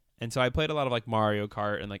 And so I played a lot of like Mario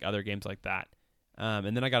Kart and like other games like that.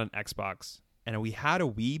 And then I got an Xbox. And we had a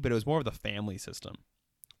Wii, but it was more of the family system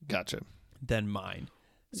Gotcha. than mine.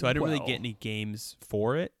 So I didn't really get any games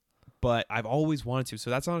for it, but I've always wanted to. So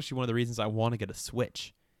that's actually one of the reasons I want to get a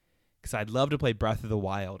Switch. Because I'd love to play Breath of the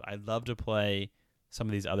Wild. I'd love to play some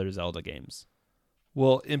of these other Zelda games.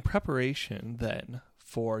 Well, in preparation then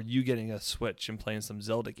for you getting a Switch and playing some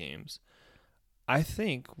Zelda games, I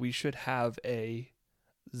think we should have a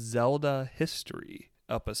Zelda history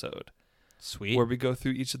episode. Sweet. Where we go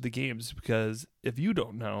through each of the games, because if you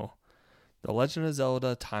don't know, the Legend of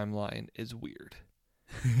Zelda timeline is weird.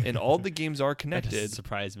 And all the games are That connected, doesn't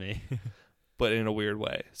surprise me. but in a weird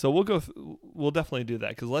way. So we'll definitely do that,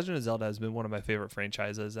 because Legend of Zelda has been one of my favorite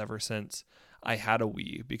franchises ever since I had a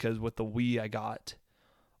Wii, because with the Wii I got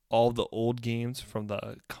all the old games from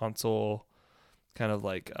the console kind of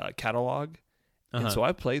like catalog. And so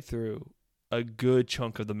I played through a good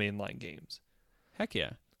chunk of the mainline games. Heck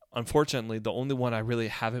yeah. Unfortunately, the only one I really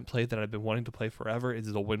haven't played that I've been wanting to play forever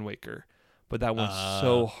is the Wind Waker. But that one's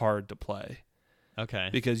so hard to play. Okay.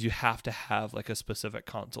 Because you have to have like a specific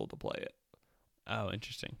console to play it. Oh,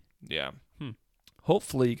 interesting. Yeah. Hmm.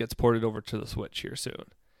 Hopefully it gets ported over to the Switch here soon.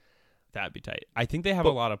 That'd be tight. I think they have a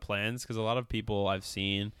lot of plans, because a lot of people I've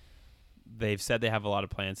seen, they've said they have a lot of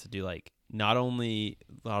plans to do like not only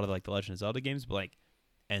a lot of like the Legend of Zelda games, but like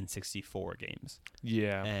N64 games.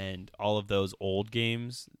 Yeah. And all of those old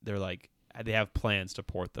games, they're like, they have plans to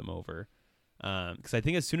port them over. Because I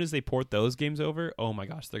think as soon as they port those games over, oh my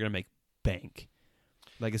gosh, they're going to make bank.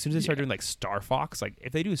 Like as soon as they start doing like Star Fox, like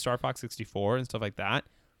if they do Star Fox 64 and stuff like that,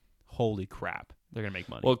 holy crap, they're going to make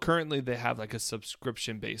money. Well, currently they have like a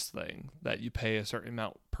subscription-based thing that you pay a certain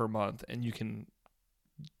amount per month and you can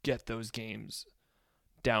get those games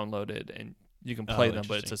downloaded and you can play them,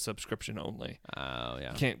 but it's a subscription only. Oh,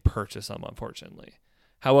 yeah. You can't purchase them, unfortunately.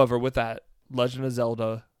 However, with that, Legend of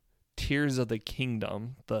Zelda Tears of the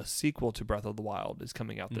Kingdom, the sequel to Breath of the Wild, is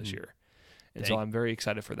coming out this year. And so I'm very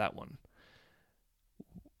excited for that one.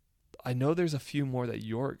 I know there's a few more that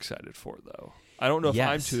you're excited for, though. I don't know if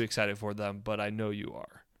I'm too excited for them, but I know you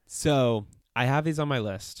are. So I have these on my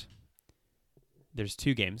list. There's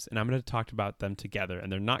two games, and I'm going to talk about them together,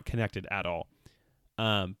 and they're not connected at all.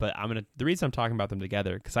 But the reason I'm talking about them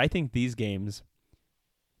together, because I think these games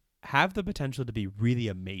have the potential to be really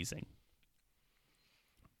amazing.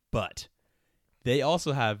 But they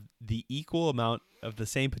also have the equal amount of the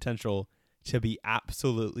same potential to be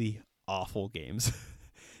absolutely awful games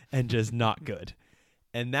and just not good.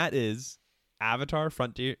 And that is Avatar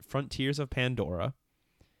Frontiers of Pandora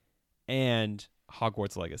and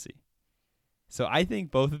Hogwarts Legacy. So I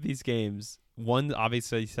think both of these games, one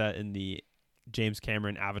obviously set in the James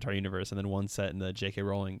Cameron Avatar universe and then one set in the J.K.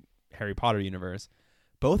 Rowling Harry Potter universe,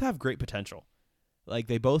 both have great potential. Like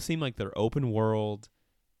they both seem like they're open world.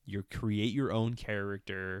 You create your own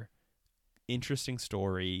character, interesting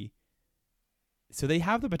story. So they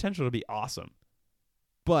have the potential to be awesome.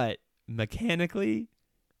 But mechanically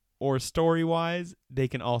or story-wise, they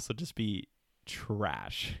can also just be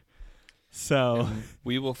trash. So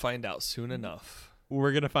we will find out soon enough.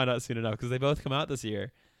 We're going to find out soon enough because they both come out this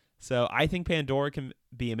year. So I think Pandora can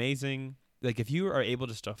be amazing. Like if you are able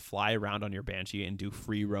just to fly around on your Banshee and do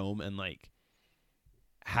free roam and like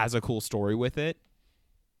has a cool story with it,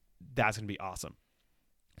 that's going to be awesome.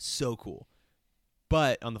 So cool.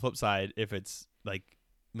 But on the flip side, if it's like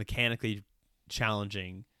mechanically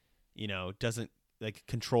challenging, doesn't like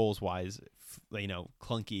controls wise,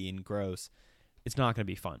 clunky and gross, it's not going to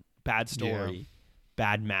be fun. Bad story,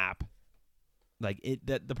 bad map. Like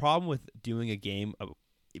the problem with doing a game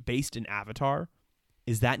based in Avatar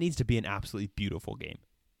is that needs to be an absolutely beautiful game,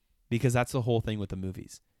 because that's the whole thing with the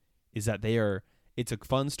movies, is that it's a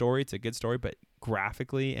fun story, it's a good story, but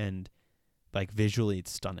graphically and like visually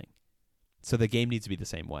it's stunning. So the game needs to be the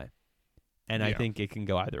same way. And I think it can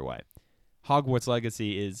go either way. Hogwarts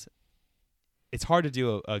Legacy it's hard to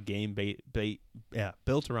do a game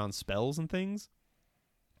built around spells and things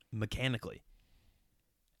mechanically.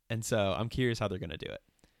 And so I'm curious how they're going to do it.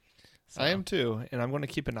 So. I am too, and I'm going to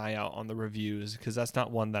keep an eye out on the reviews because that's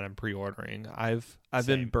not one that I'm pre-ordering. I've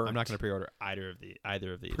been burnt. I'm not going to pre-order either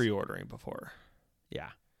of these. Pre-ordering before. Yeah.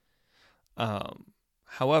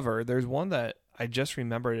 However, there's one that I just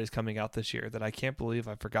remembered is coming out this year that I can't believe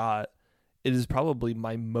I forgot. It is probably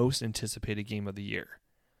my most anticipated game of the year.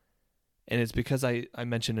 And it's because I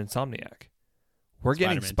mentioned Insomniac. We're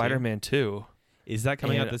getting Spider-Man 2. Is that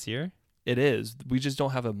coming out this year? It is. We just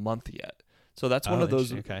don't have a month yet. So that's one of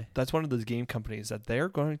those. Okay. That's one of those game companies that they're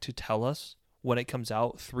going to tell us when it comes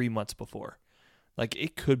out 3 months before. Like,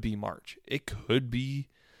 it could be March. It could be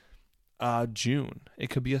June. It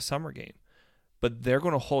could be a summer game. But they're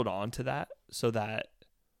going to hold on to that so that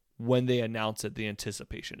when they announce it, the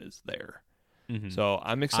anticipation is there. Mm-hmm. So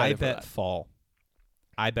I'm excited for that. Fall.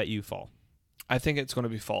 I bet you fall. I think it's going to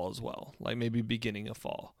be fall as well, like maybe beginning of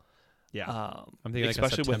fall. Yeah. I'm thinking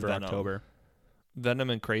especially like September, with Venom. October. Venom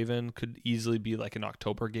and Kraven could easily be like an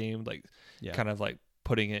October game, like kind of like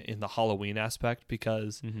putting it in the Halloween aspect,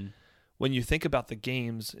 because when you think about the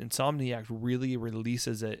games, Insomniac really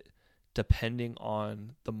releases it depending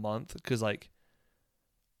on the month, because like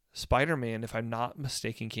Spider-Man, if I'm not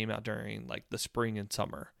mistaken, came out during like the spring and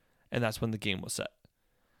summer, and that's when the game was set.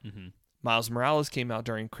 Mm-hmm. Miles Morales came out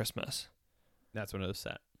during Christmas. That's when it was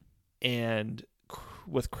set. And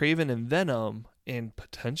with Kraven and Venom and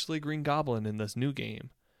potentially Green Goblin in this new game,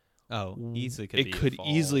 it could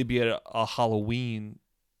easily be at a Halloween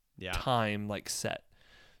time like set.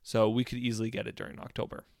 So we could easily get it during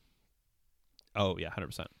October. Oh yeah,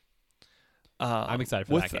 100%. I'm excited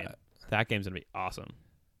for that game. That game's gonna be awesome.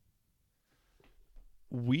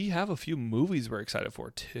 We have a few movies we're excited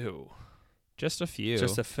for too. Just a few.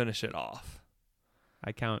 Just to finish it off.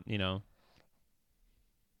 I count,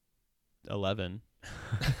 11.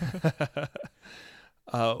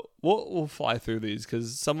 We'll fly through these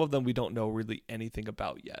because some of them we don't know really anything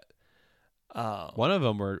about yet. One of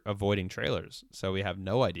them we're avoiding trailers, so we have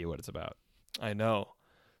no idea what it's about. I know.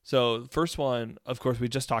 So first one, of course, we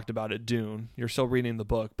just talked about it, Dune. You're still reading the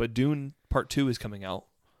book, but Dune Part 2 is coming out.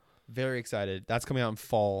 Very excited. That's coming out in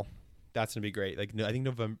fall. That's going to be great. Like, I think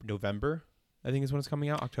November, I think is when it's coming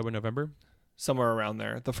out. October, November. Somewhere around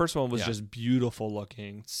there. The first one was just beautiful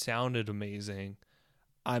looking, sounded amazing.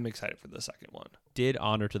 I'm excited for the second one. Did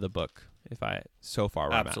honor to the book,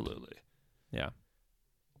 Absolutely. Yeah.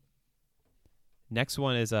 Next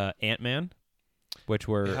one is Ant-Man, which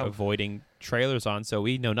we're avoiding trailers on, so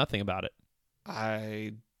we know nothing about it.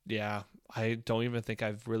 I don't even think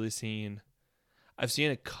I've really seen. I've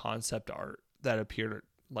seen a concept art that appeared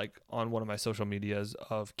like on one of my social medias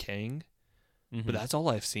of Kang, but that's all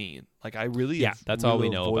I've seen. Like I really, that's all we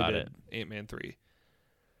know about it. Ant-Man 3.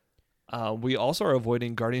 We also are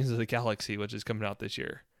avoiding Guardians of the Galaxy, which is coming out this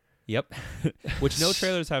year. Yep. Which no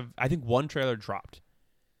trailers have. I think one trailer dropped.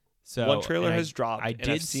 So one trailer has dropped.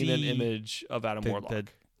 I've seen an image of Adam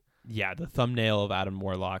Warlock. The thumbnail of Adam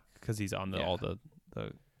Warlock because he's on all the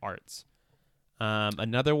arts.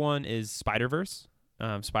 Another one is Spider-Verse.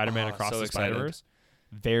 Spider-Man Across the Spider-Verse.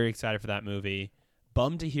 Very excited for that movie.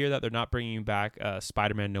 Bummed to hear that they're not bringing back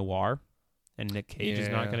Spider-Man Noir, and Nick Cage is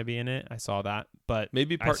not going to be in it. I saw that, but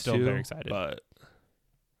maybe part 2. Still very excited. But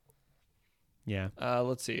yeah,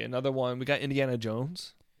 let's see another one. We got Indiana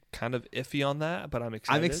Jones. Kind of iffy on that, but I'm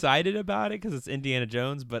excited. I'm excited about it because it's Indiana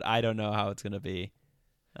Jones, but I don't know how it's going to be.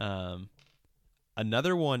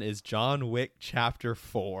 Another one is John Wick Chapter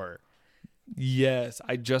 4. Yes,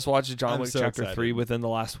 I just watched John Wick Chapter 3 excited. Within the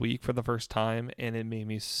last week for the first time, and it made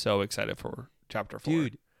me so excited for Chapter 4.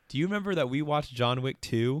 Dude, do you remember that we watched John Wick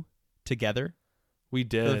 2 together? We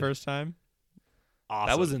did. For the first time? Awesome.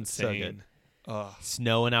 That was insane. So good.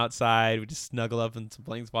 Snowing outside. We just snuggle up in some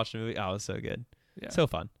blankets, watch the movie. Oh, it was so good. Yeah. So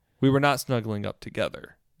fun. We were not snuggling up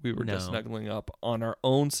together. We were just snuggling up on our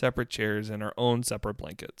own separate chairs and our own separate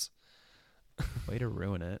blankets. Way to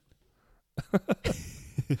ruin it.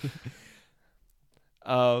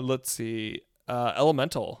 Let's see.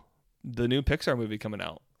 Elemental, the new Pixar movie coming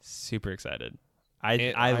out. Super excited.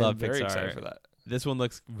 I love Pixar. Very excited for that. This one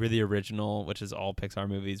looks really original, which is all Pixar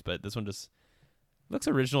movies, but this one just looks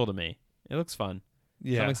original to me. It looks fun.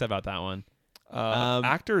 Yeah. So I'm excited about that one.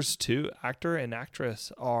 Actors too. Actor and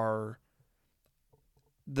actress are.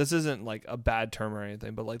 This isn't like a bad term or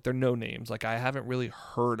anything, but like they're no names. Like I haven't really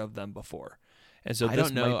heard of them before, and so I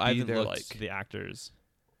don't know. I haven't looked the actors.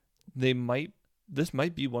 This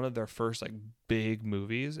might be one of their first like big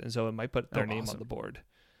movies, and so it might put their name on the board.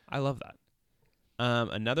 I love that.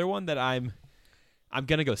 Another one that I'm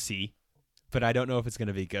gonna go see, but I don't know if it's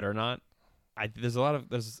gonna be good or not.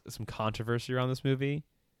 There's some controversy around this movie.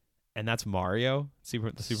 And that's Mario,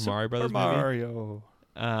 Super Mario Brothers Mario.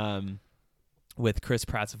 movie. With Chris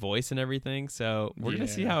Pratt's voice and everything. So we're going to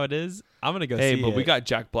see how it is. I'm going to go see it. Hey, but we got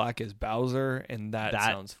Jack Black as Bowser, and that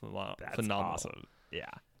sounds phenomenal. Awesome.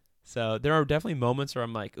 Yeah. So there are definitely moments where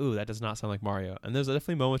I'm like, ooh, that does not sound like Mario. And there's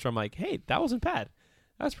definitely moments where I'm like, hey, that wasn't bad.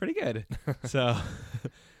 That was pretty good. So,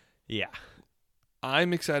 yeah.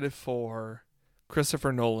 I'm excited for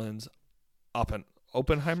Christopher Nolan's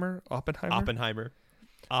Oppenheimer. Oppenheimer.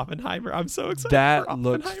 I'm so excited That for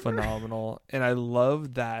looks Oppenheimer. phenomenal. And I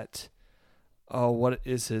love that. Oh, what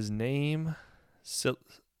is his name? It's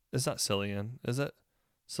not Cillian, is it?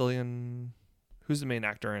 Cillian. Who's the main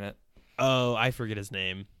actor in it? Oh, I forget his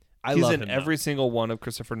name. I He's love in him, every single one of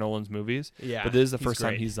Christopher Nolan's movies. Yeah, But this is the he's first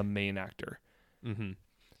time great. he's the main actor. Mm-hmm.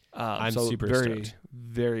 I'm so super very, stoked.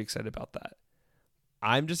 very excited about that.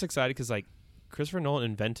 I'm just excited because like Christopher Nolan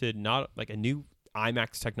invented not like a new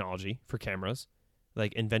IMAX technology for cameras,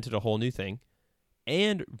 like invented a whole new thing,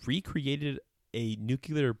 and recreated a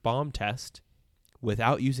nuclear bomb test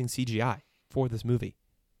without using CGI for this movie.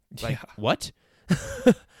 Like what?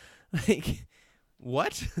 Like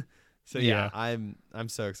what? So yeah, I'm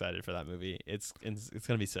so excited for that movie. It's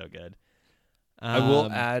gonna be so good. I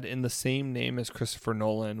will add, in the same name as Christopher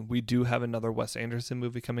Nolan, we do have another Wes Anderson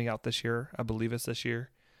movie coming out this year. I believe it's this year.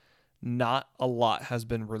 Not a lot has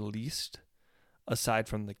been released aside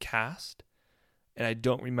from the cast, and I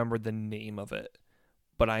don't remember the name of it,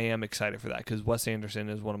 but I am excited for that because Wes Anderson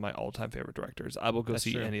is one of my all-time favorite directors. I will go That's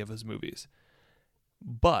see true. any of his movies.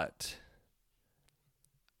 But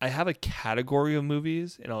I have a category of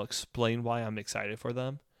movies, and I'll explain why I'm excited for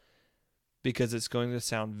them, because it's going to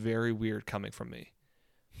sound very weird coming from me.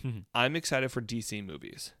 I'm excited for DC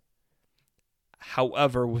movies.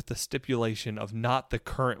 However, with the stipulation of not the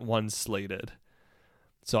current ones slated.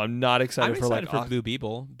 So I'm not excited I'm for excited like for Blue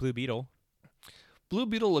Beetle. Blue Beetle. Blue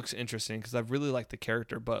Beetle looks interesting because I really like the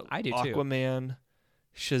character, but I do too. Aquaman,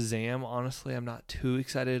 Shazam, honestly, I'm not too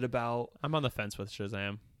excited about. I'm on the fence with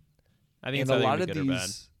Shazam. I think And it's a either lot gonna of be good or bad.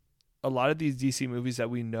 a lot of these DC movies that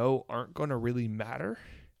we know aren't going to really matter.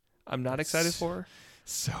 I'm not excited for.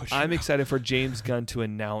 So I'm excited for James Gunn to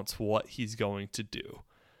announce what he's going to do.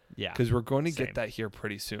 Yeah, Because we're going to same. get that here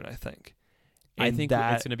pretty soon, I think. I And think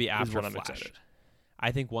that it's going to be is after what I'm Flash. excited.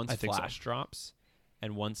 I think once I think so. Flash drops,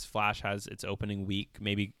 and once Flash has its opening week,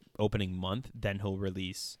 maybe opening month, then he'll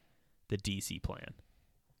release the DC plan.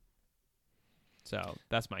 So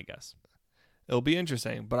that's my guess. It'll be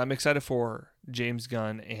interesting, but I'm excited for James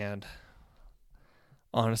Gunn, and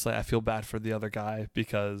honestly, I feel bad for the other guy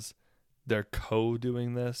because they're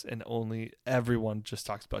co-doing this, and only everyone just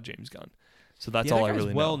talks about James Gunn. So that's Yeah, all that I guy's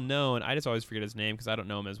really well know. known. I just always forget his name because I don't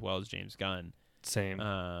know him as well as James Gunn. Same.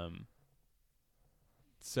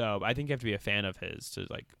 So I think you have to be a fan of his to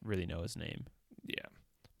like really know his name. Yeah.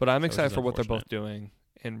 But I'm So which excited is for what they're unfortunate. both doing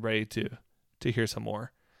and ready to hear some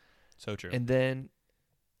more. So true. And then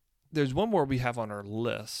there's one more we have on our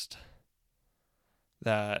list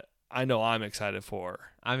that I know I'm excited for.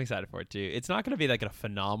 I'm excited for it too. It's not going to be like a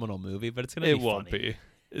phenomenal movie, but it's going to It be won't funny. be.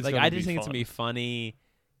 It's Like gonna I be just think it's fun. going to be funny,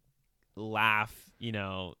 laugh,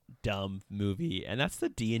 dumb movie, and that's the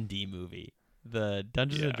D&D movie. The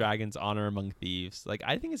Dungeons and Yeah. Dragons Honor Among Thieves. Like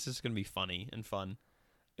I think it's just going to be funny and fun.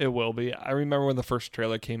 It will be. I remember when the first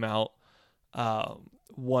trailer came out,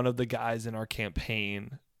 one of the guys in our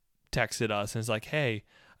campaign texted us and was like, hey,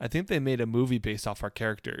 I think they made a movie based off our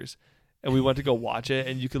characters. And we went to go watch it,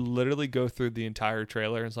 and you could literally go through the entire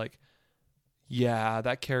trailer, and it's like, yeah,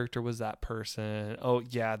 that character was that person. Oh,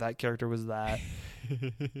 yeah, that character was that.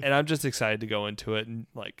 And I'm just excited to go into it and,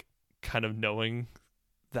 like, kind of knowing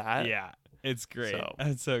that. Yeah, it's great. So-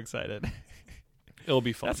 I'm so excited. It'll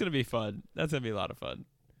be fun. That's going to be fun. That's going to be a lot of fun.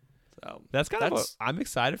 So, That's kind of what That's- I'm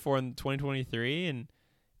excited for in 2023, and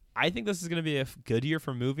I think this is going to be a good year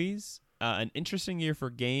for movies, an interesting year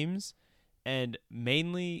for games, and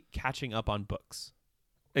mainly catching up on books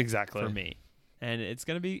exactly. for me. And it's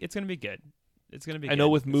gonna be good. It's gonna be. I know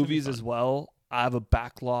good. with It's gonna be movies fun. as well, I have a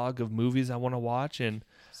backlog of movies I want to watch, and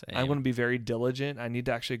Same. I'm going to be very diligent. I need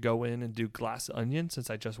to actually go in and do Glass Onion since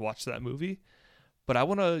I just watched that movie. But I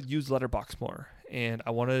want to use Letterboxd more, and I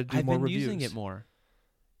want to do I've more been reviews. using it more.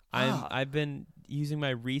 I've been using my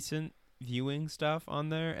recent viewing stuff on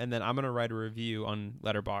there, and then I'm gonna write a review on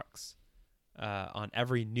Letterboxd on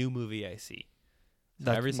every new movie I see. So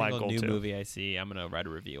That's every my single goal new too. movie I see, I'm gonna write a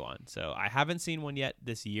review on. So I haven't seen one yet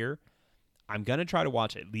this year. I'm gonna try to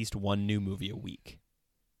watch at least one new movie a week,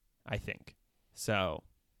 I think. So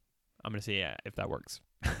I'm gonna see if that works.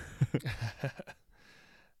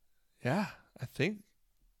 Yeah, I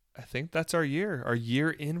think that's our year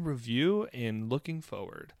in review and looking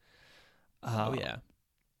forward. Oh yeah.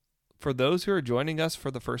 For those who are joining us for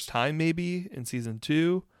the first time, maybe in season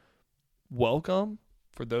 2, welcome.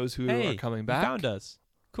 For those who Hey, are coming you back, found us.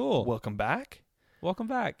 Cool. welcome back. Welcome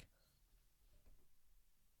back.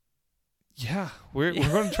 Yeah, we're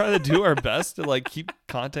going to try to do our best to like keep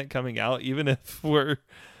content coming out, even if we're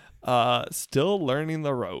still learning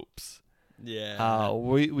the ropes. Yeah.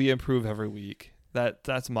 We improve every week.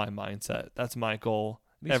 That's my mindset. That's my goal.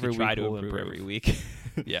 At least Every we try week to we'll improve improve. every week.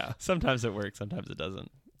 Yeah. Sometimes it works, sometimes it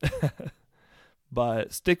doesn't.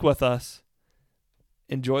 But stick with us.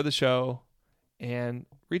 Enjoy the show and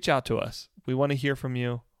reach out to us. We want to hear from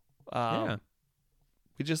you. Yeah.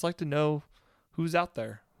 We just like to know who's out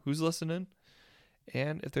there, who's listening,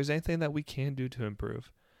 and if there's anything that we can do to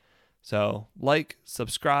improve. So, like,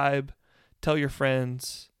 subscribe, tell your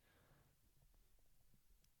friends,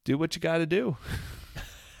 do what you got to do.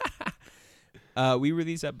 We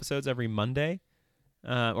release episodes every Monday,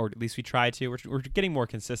 or at least we try to. We're getting more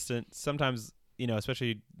consistent. Sometimes,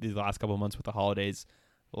 especially these last couple of months with the holidays,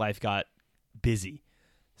 life got busy.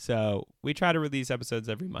 So we try to release episodes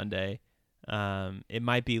every Monday. It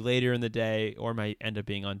might be later in the day or might end up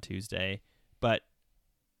being on Tuesday, but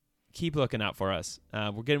keep looking out for us.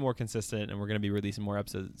 We're getting more consistent, and we're going to be releasing more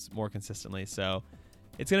episodes more consistently. So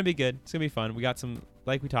it's going to be good. It's going to be fun. We got some,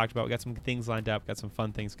 like we talked about, we got some things lined up, got some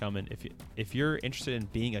fun things coming. If you're interested in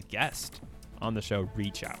being a guest on the show,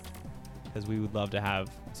 reach out, because we would love to have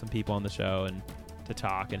some people on the show and to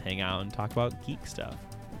talk and hang out and talk about geek stuff,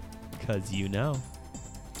 because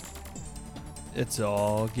It's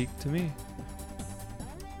all geek to me.